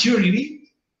more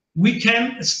maturity, we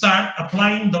can start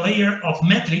applying the layer of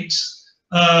metrics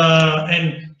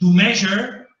and to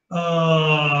measure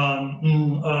our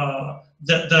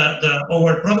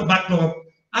product backlog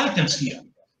items here.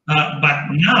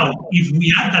 But now, if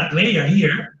we add that layer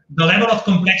here, the level of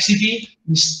complexity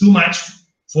is too much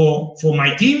for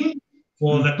my team,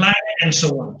 for the client, and so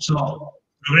on. So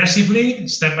progressively,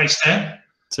 step by step.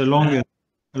 It's a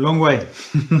long way.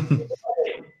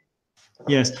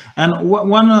 Yes, and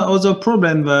one other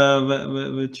problem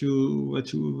that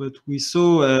we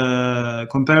saw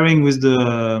comparing with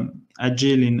the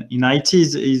Agile in IT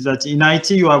is that in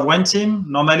IT you have one team.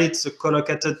 Normally it's a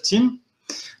collocated team,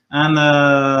 and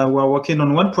we're working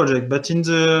on one project. But in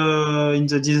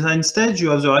the design stage, you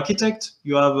have the architect,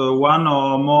 you have one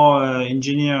or more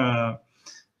engineer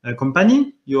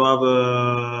company, you have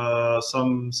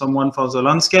someone for the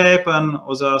landscape and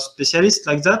other specialists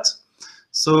like that.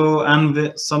 So,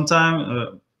 and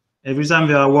sometimes, every time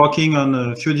they are working on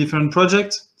a few different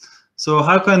projects. So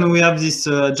how can we have this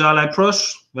agile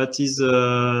approach that is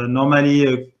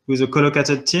normally with a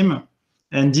collocated team?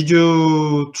 And did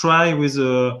you try with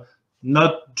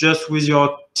not just with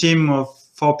your team of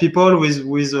 4 people, with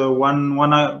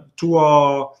one, 2,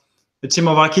 or a team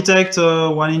of architects,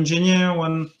 one engineer,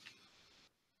 one?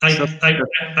 I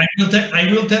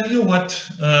will tell you what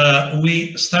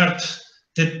we started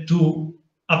to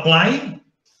apply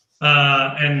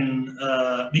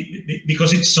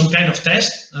because it's some kind of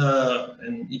test,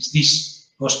 and it's this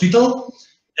hospital,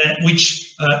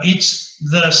 which it's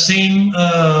the same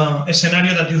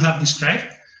scenario that you have described,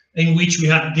 in which we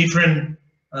have different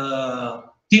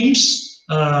teams,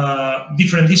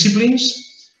 different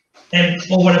disciplines, and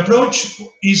our approach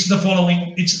is the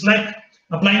following. It's like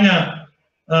applying a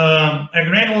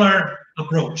granular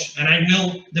approach, and I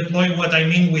will deploy what I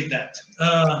mean with that.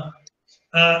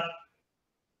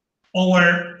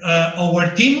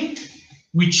 Our team,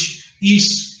 which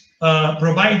is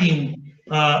providing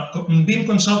BIM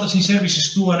consultancy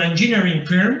services to an engineering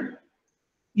firm,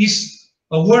 is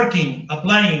applying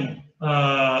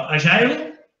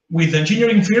Agile with the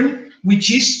engineering firm, which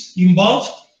is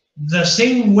involved the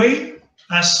same way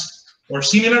as, or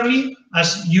similarly,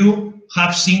 as you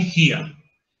have seen here.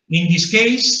 In this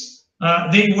case,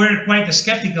 they were quite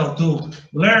skeptical to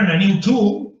learn a new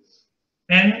tool,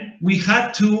 and we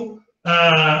had to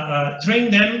train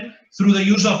them through the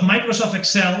use of Microsoft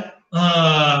Excel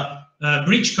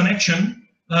bridge connection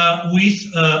with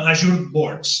Azure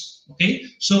boards. Okay,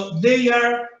 so they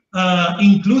are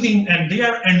including and they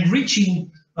are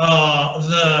enriching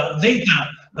the data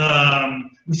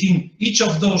within each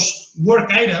of those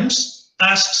work items,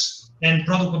 tasks, and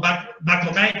product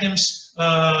backlog items,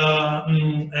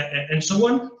 and so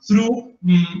on, through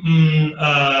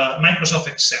Microsoft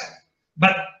Excel.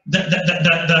 But the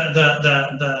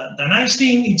nice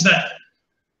thing is that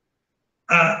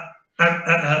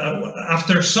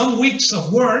after some weeks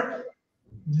of work,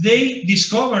 they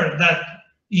discovered that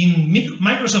in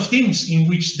Microsoft Teams, in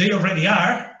which they already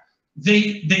are,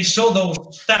 they saw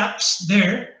those tabs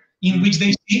there in which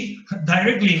they see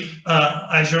directly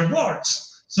Azure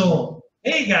boards. So,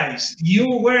 hey guys,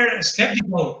 you were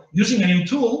skeptical using a new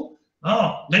tool.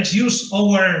 Oh, let's use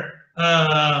our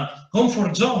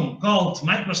comfort zone called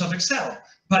Microsoft Excel.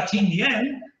 But in the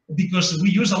end, because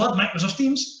we use a lot Microsoft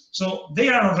Teams, so they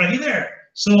are already there.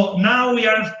 So now we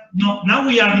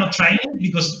are not trying,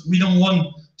 because we don't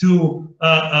want to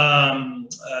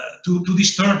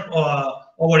disturb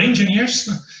our engineers.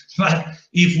 But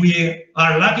if we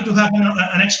are lucky to have an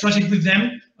next project with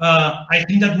them, I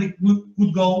think that we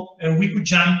could go and we could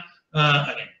jump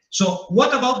again. So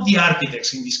what about the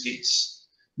architects in this case?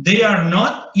 They are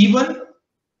not even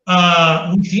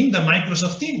within the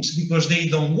Microsoft Teams because they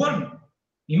don't want,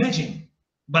 imagine.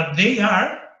 But they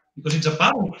are, because it's a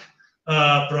public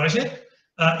project,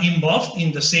 involved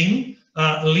in the same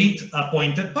lead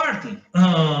appointed party.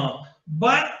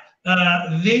 But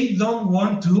they don't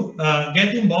want to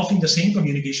get involved in the same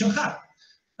communication hub.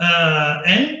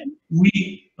 And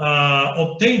we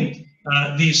obtained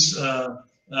this,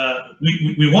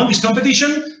 we won this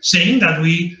competition saying that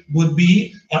we would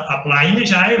be applying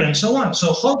Agile and so on.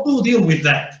 So how to deal with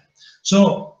that?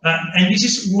 So, and this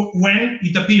is when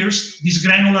it appears, this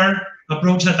granular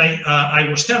approach that I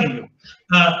was telling you.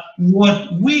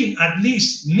 What we at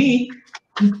least need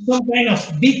is some kind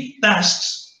of big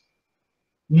tasks,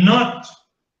 not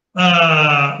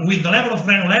with the level of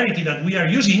granularity that we are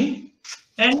using,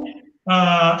 and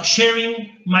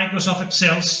sharing Microsoft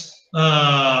Excel's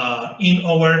in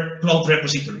our cloud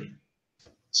repository.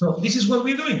 So this is what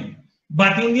we're doing.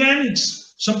 But in the end,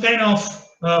 it's some kind of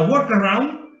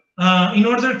workaround in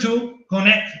order to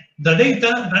connect the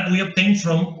data that we obtain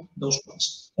from those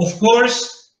points. Of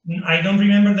course, I don't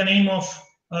remember the name of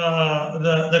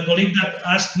the colleague that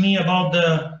asked me about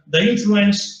the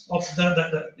influence of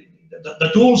the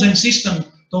tools and system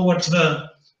towards the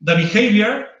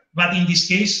behavior. But in this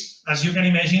case, as you can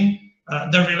imagine,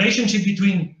 the relationship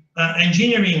between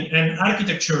engineering and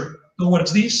architecture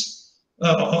towards this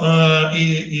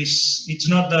it's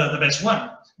not the best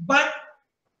one. But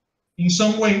in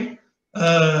some way,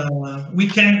 we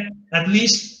can at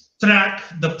least track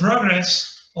the progress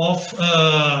of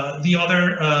the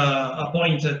other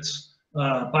appointed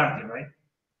party, right?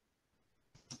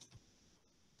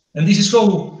 And this is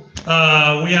how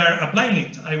we are applying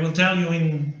it. I will tell you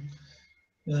in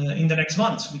the next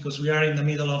months, because we are in the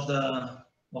middle of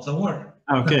the war.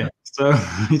 Okay, so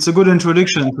it's a good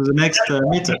introduction to the next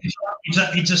meetup.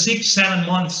 It's a 6-7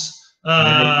 months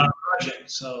project,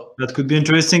 so that could be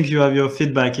interesting. You have your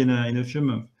feedback in a few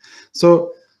months.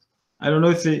 So I don't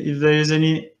know if there is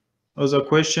any other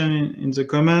question in the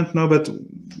comment. No, but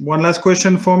one last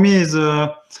question for me is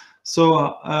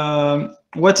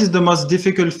what is the most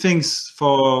difficult things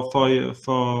for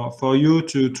you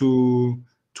to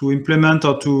implement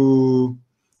or to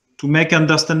make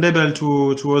understandable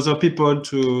to other people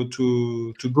to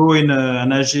go in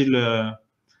an agile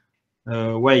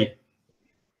way?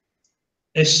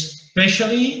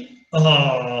 Especially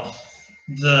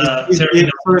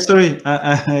Sorry.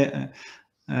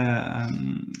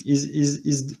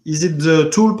 Is it the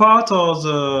tool part or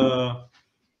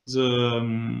the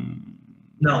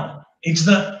no? It's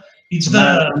the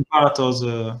part or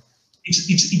the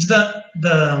it's not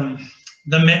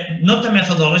the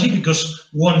methodology, because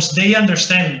once they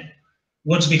understand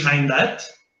what's behind that,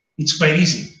 it's quite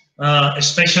easy.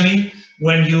 Especially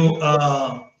when you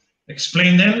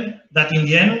explain them that in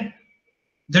the end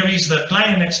there is the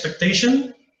client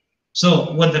expectation.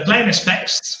 So what the client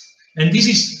expects, and this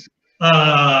is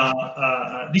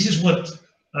what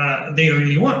they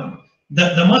really want.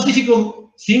 The most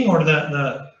difficult thing, or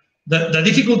the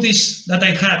difficulties that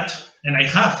I had, and I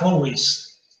have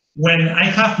always, when I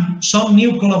have some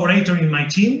new collaborator in my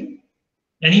team,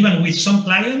 and even with some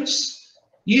clients,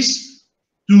 is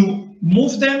to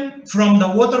move them from the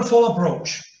waterfall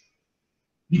approach,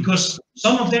 because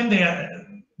some of them,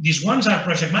 these ones are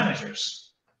project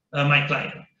managers, my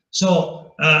client.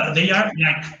 So they are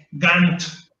like Gantt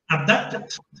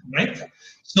adapted, right?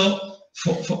 So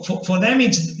for them,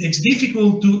 it's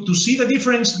difficult to see the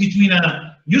difference between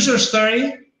a user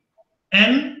story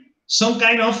and some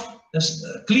kind of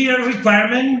clear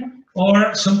requirement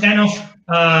or some kind of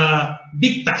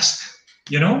big task,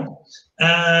 you know?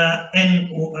 And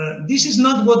this is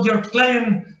not what your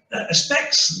client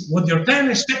expects. What your client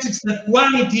expects is the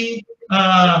quality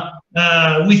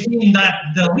within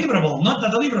that deliverable, not the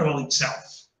deliverable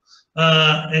itself.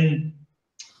 And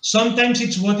sometimes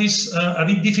it's what is a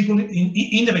bit difficult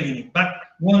in the beginning, but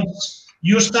once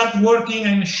you start working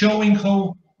and showing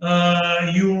how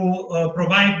you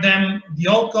provide them the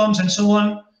outcomes and so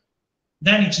on,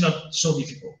 then it's not so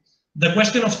difficult. The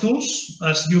question of tools,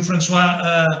 as you,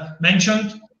 Francois,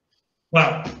 mentioned,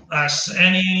 well, as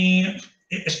any,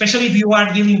 especially if you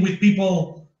are dealing with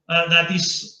people that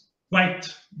is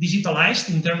quite digitalized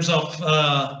in terms of,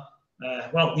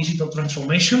 well, digital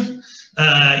transformation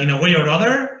in a way or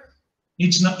other,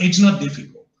 it's not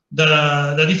difficult.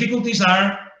 The difficulties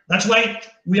are, that's why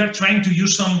we are trying to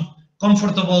use some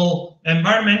comfortable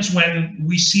environments when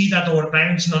we see that our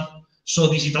client is not so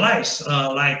digitalized,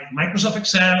 like Microsoft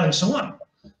Excel and so on.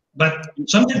 But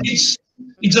sometimes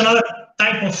it's another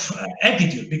type of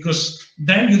attitude, because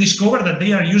then you discover that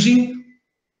they are using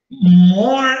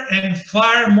more and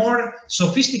far more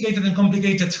sophisticated and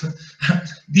complicated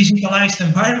digitalized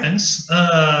environments,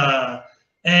 but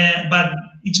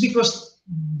it's because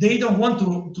they don't want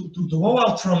to go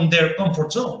out from their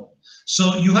comfort zone.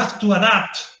 So you have to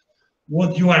adapt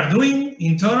what you are doing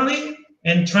internally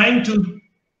and trying to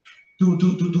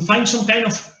find some kind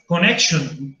of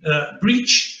connection,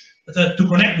 bridge to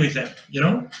connect with them, you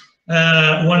know?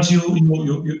 Once you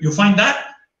find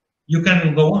that, you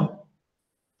can go on.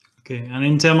 Okay, and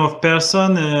in terms of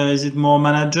person, is it more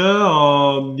manager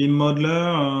or BIM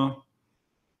modeler? Or?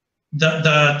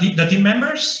 The team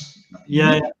members?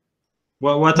 Yeah.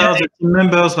 What are the team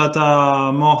members that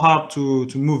are more hard to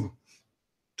move?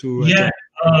 Yeah,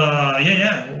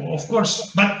 of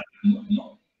course. But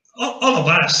all of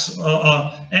us,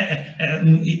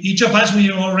 each of us,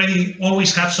 we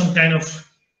always have some kind of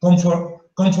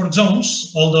comfort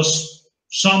zones. Although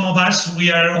some of us,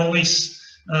 we are always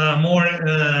more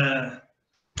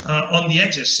on the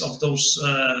edges of those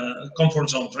comfort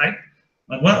zones, right?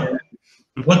 But well,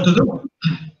 what to do?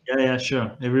 Yeah,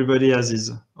 sure. Everybody has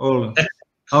his own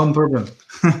problem.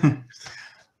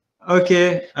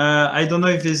 Okay, I don't know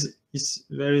if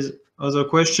there is other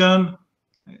question.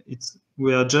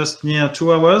 We are just near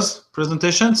 2 hours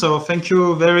presentation, so thank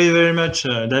you very, very much,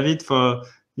 David, for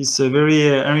this very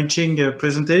enriching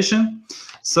presentation.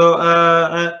 So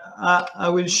I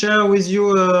will share with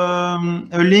you a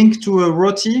link to a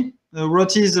ROTI.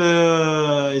 ROTI is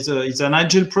an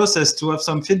agile process to have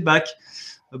some feedback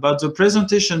about the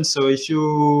presentation. So if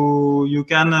you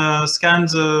can scan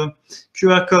the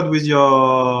QR code with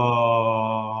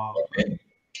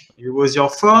your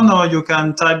phone, or you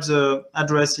can type the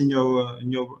address in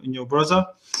your browser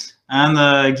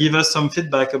and give us some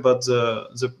feedback about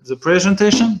the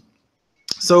presentation.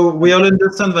 So we all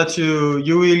understand that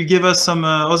you will give us some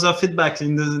other feedback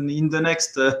in the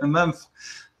next month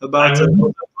about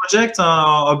the project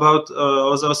or about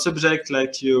other subject,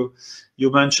 like you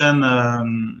mentioned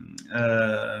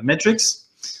metrics.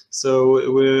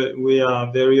 So we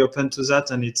are very open to that,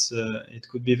 and it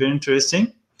could be very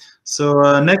interesting.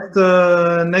 So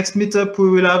next meetup, we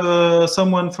will have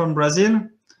someone from Brazil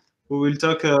who will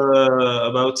talk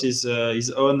about his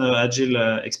own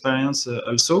agile experience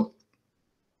also.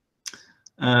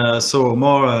 So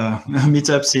more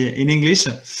meetups in English.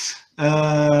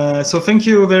 So thank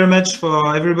you very much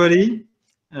for everybody.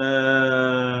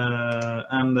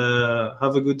 and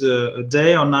have a good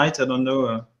day or night. I don't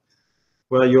know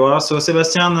where you are. So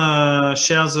Sebastian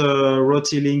shares a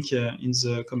Roti link in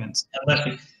the comments.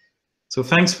 So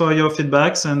thanks for your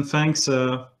feedbacks and thanks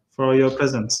for your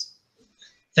presence.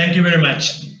 Thank you very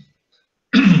much.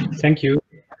 Thank you.